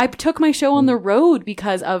know, I took my show on the road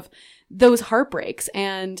because of those heartbreaks.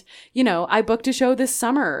 And, you know, I booked a show this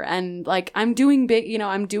summer and like, I'm doing big, you know,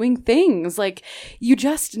 I'm doing things like you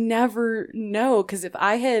just never know. Cause if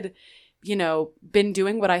I had, you know, been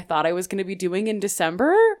doing what I thought I was going to be doing in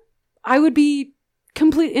December, I would be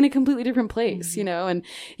in a completely different place, you know? And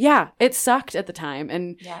yeah, it sucked at the time.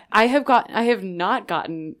 And I have not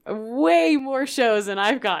gotten way more shows than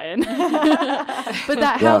I've gotten, but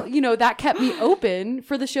that helped, you know, that kept me open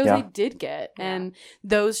for the shows I did get. And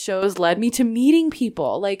those shows led me to meeting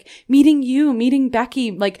people, like meeting you, meeting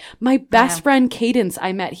Becky, like my best friend Cadence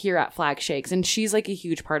I met here at Flag Shakes. And she's like a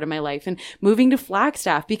huge part of my life, and moving to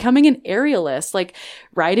Flagstaff, becoming an aerialist, like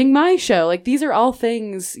writing my show. Like these are all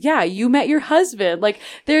things. Yeah. You met your husband. Like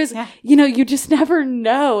there's, you know, you just never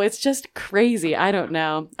know. It's just crazy. I don't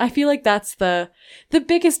know. I feel like that's the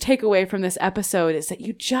biggest takeaway from this episode is that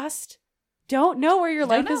you just don't know where your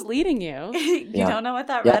life is leading you. You don't know what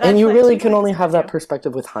that red and you really can only have that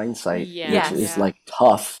perspective with hindsight, which is like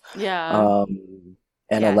tough. And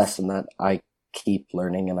a lesson that I keep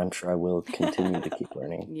learning, and I'm sure I will continue to keep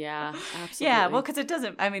learning. Yeah, absolutely. Yeah, well, because it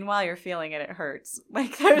doesn't, I mean, while you're feeling it, it hurts.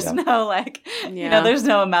 Like, there's no, like, you know, there's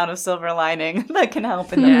no amount of silver lining that can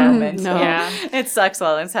help in the moment. No. Yeah. It sucks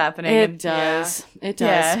while it's happening. It does. It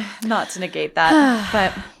does. Yeah, not to negate that.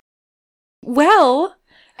 But, well,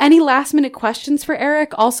 any last minute questions for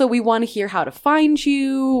Eric? Also, we want to hear how to find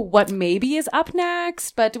you, what maybe is up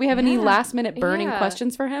next, but do we have any last minute burning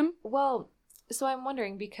questions for him? Well, so I'm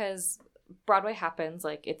wondering, because Broadway happens,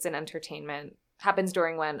 like it's an entertainment, happens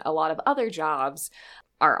during when a lot of other jobs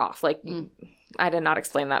are off. Like, I did not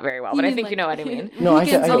explain that very well, but I think you know what I mean. No, I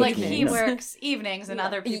get like he works evenings and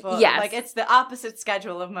other people. Like it's the opposite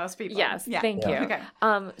schedule of most people. Yes. Thank you. Okay.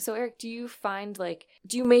 So Eric, do you find like,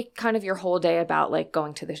 do you make kind of your whole day about like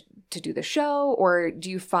going to do the show, or do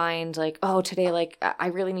you find like, oh, today, like I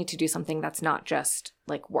really need to do something that's not just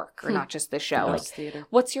like work or not just the show? Like, theater.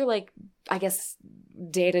 What's your like, I guess,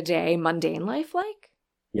 day-to-day mundane life like?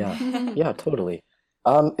 Yeah, totally.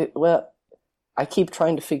 Well, I keep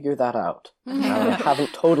trying to figure that out. I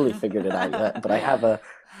haven't totally figured it out yet, but I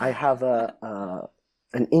have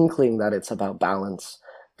an inkling that it's about balance,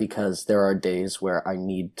 because there are days where I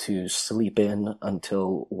need to sleep in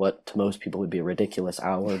until what to most people would be a ridiculous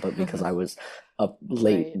hour, but because I was up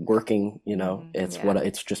late working, you know,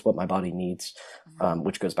 it's just what my body needs,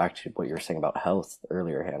 which goes back to what you were saying about health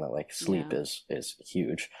earlier, Hannah. Like sleep is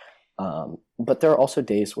huge. But there are also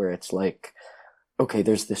days where it's like, okay,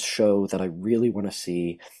 there's this show that I really want to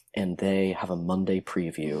see, and they have a Monday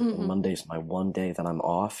preview. And Monday's my one day that I'm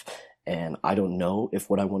off, and I don't know if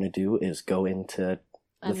what I want to do is go into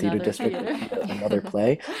the theater district, another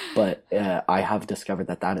play, but I have discovered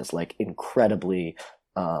that is like incredibly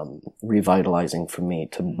revitalizing for me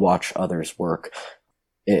to watch others work.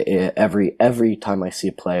 Every time I see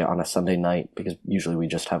a play on a Sunday night, because usually we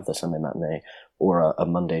just have the Sunday matinee, or a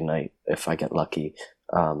Monday night if I get lucky,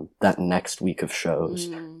 that next week of shows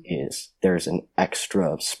there's an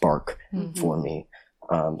extra spark for me.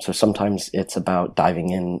 So sometimes it's about diving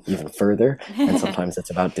in even further, and sometimes it's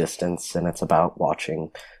about distance, and it's about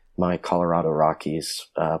watching my Colorado Rockies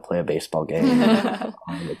play a baseball game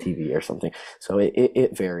on the TV or something. So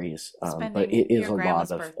it varies, but it is a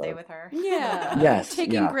lot of birthday with her. Yeah. Yes.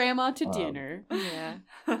 Taking grandma to dinner.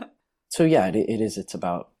 So yeah, it's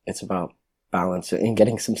about balance and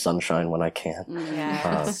getting some sunshine when I can.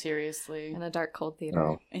 Seriously. In a dark, cold theater.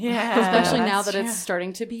 No. Yeah. Especially now that it's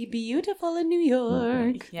starting to be beautiful in New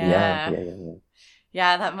York.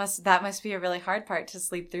 Yeah, that must be a really hard part, to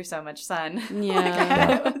sleep through so much sun.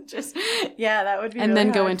 Yeah. That would be. And really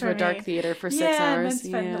then go hard into for a dark me. theater for 6 hours.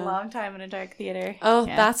 And then spend a long time in a dark theater. Oh,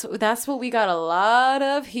 that's what we got a lot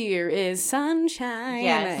of here is sunshine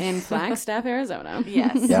in Flagstaff, Arizona.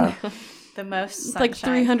 Yes. Yeah. The most sunshine. Like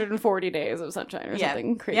 340 days of sunshine or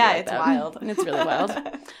something crazy. Yeah, like it's that. wild. It's really wild.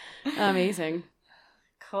 Amazing.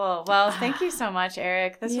 Cool. Well, thank you so much,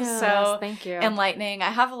 Eric. This was so thank you. enlightening.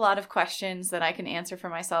 I have a lot of questions that I can answer for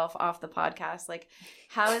myself off the podcast. Like,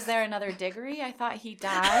 how is there another Diggory? I thought he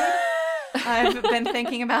died. I've been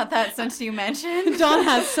thinking about that since you mentioned. Dawn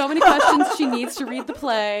has so many questions. She needs to read the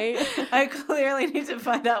play. I clearly need to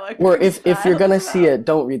find out what. Or if you're gonna see it,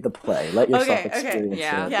 don't read the play. Let yourself Okay, experience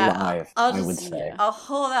yeah. it Yeah, live. I'll I would just- say. I'll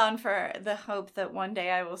hold on for the hope that one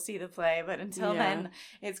day I will see the play, but until Yeah. then,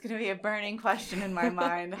 it's going to be a burning question in my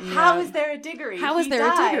mind. How is there a Diggory? How is He there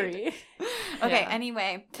died. a Diggory? Okay, Yeah.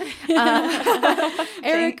 anyway.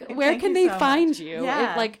 Eric, where thank can you they so find much. you?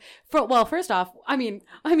 Yeah. If, like, well, first off, I mean,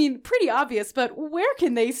 pretty obvious, but where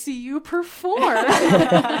can they see you perform?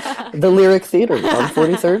 The Lyric Theater on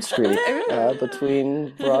 43rd Street,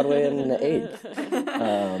 between Broadway and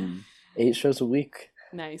 8th. 8 shows a week.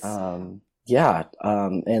 Nice. And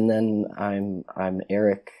then I'm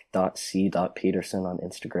eric.c.peterson on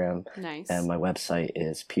Instagram, Nice. and my website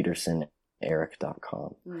is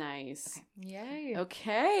petersoneric.com. Nice. Yay.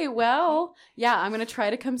 Okay, well, yeah, I'm going to try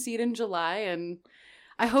to come see it in July, and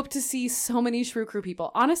I hope to see so many Shrew Crew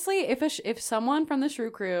people. Honestly, if someone from the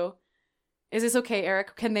Shrew Crew, is this okay,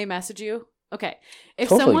 Eric? Can they message you? Okay. If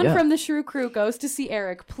Totally, someone yeah. from the Shrew Crew goes to see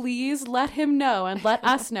Eric, please let him know and let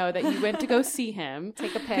us know that you went to go see him.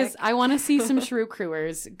 Take a pic. Because I want to see some Shrew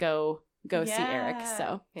Crewers go see Eric. Yeah.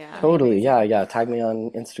 So Yeah. Totally, yeah. Tag me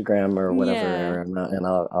on Instagram or whatever, Yeah. and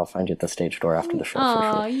I'll find you at the stage door after the show for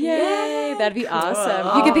Aw, sure. yay! That'd be Cool.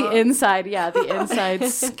 awesome. You get the inside, the inside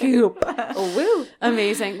scoop. Woo!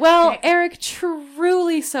 Amazing. Well, Eric,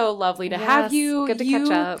 truly so lovely to have Yes, you. Good to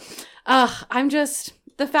catch up. I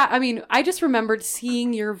just remembered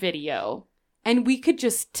seeing your video, and we could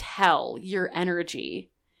just tell your energy.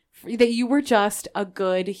 That you were just a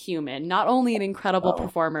good human, not only an incredible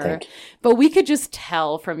performer, thank you. but we could just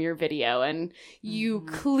tell from your video, and you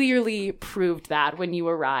clearly proved that when you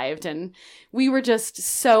arrived. And we were just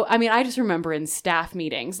so, I just remember in staff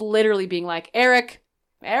meetings literally being like, Eric,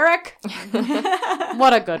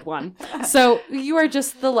 what a good one. So you are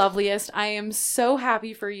just the loveliest. I am so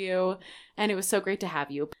happy for you, and it was so great to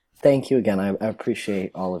have you. Thank you again. I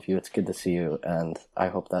appreciate all of you. It's good to see you, and I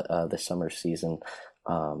hope that this summer season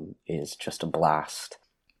is just a blast.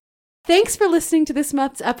 Thanks for listening to this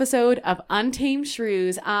month's episode of Untamed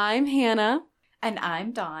Shrews. I'm Hannah. And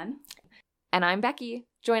I'm Dawn. And I'm Becky.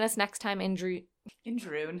 Join us next time in June. In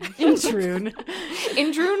June. In June.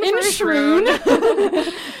 In June. In for Shroon.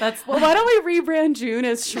 That's Well, why don't we rebrand June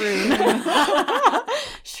as Shroon?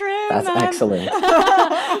 Shroon. That's excellent.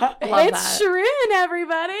 Love It's that. Shroon,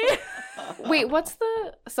 everybody. Wait,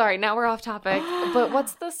 sorry, now we're off topic, but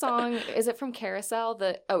what's the song? Is it from Carousel?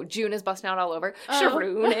 June is busting out all over.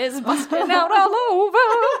 Sharoon is busting out all over.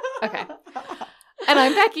 Okay. And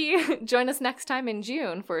I'm Becky. Join us next time in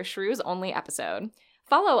June for a Shrews only episode.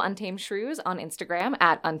 Follow Untamed Shrews on Instagram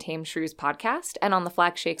at Untamed Shrews Podcast and on the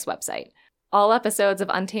Flag Shakes website. All episodes of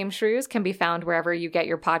Untamed Shrews can be found wherever you get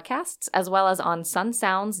your podcasts, as well as on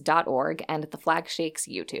sunsounds.org and at the Flag Shakes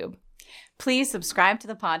YouTube. Please subscribe to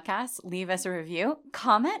the podcast, leave us a review,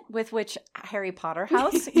 comment with which Harry Potter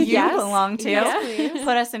house you Yes. belong to. Yes, please.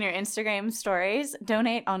 Put us in your Instagram stories,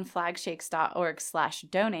 donate on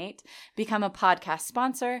flagshakes.org/donate, become a podcast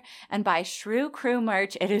sponsor, and buy Shrew Crew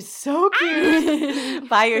merch. It is so cute.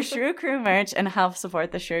 Buy your Shrew Crew merch and help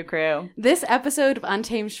support the Shrew Crew. This episode of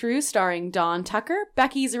Untamed Shrews starring Dawn Tucker,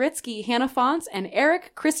 Becky Zaritsky, Hannah Fonts, and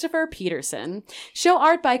Eric Christopher Peterson. Show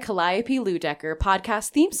art by Calliope Ludecker. Podcast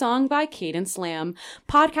theme song by Cadence Slam.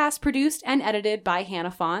 Podcast produced and edited by Hannah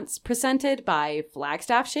Fonts. Presented by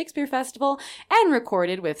Flagstaff Shakespeare Festival and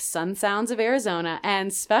recorded with Sun Sounds of Arizona.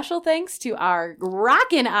 And special thanks to our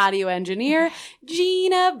rockin' audio engineer,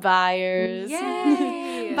 Gina Byers.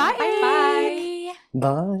 Yay! Bye. Bye.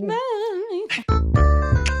 Bye. Bye.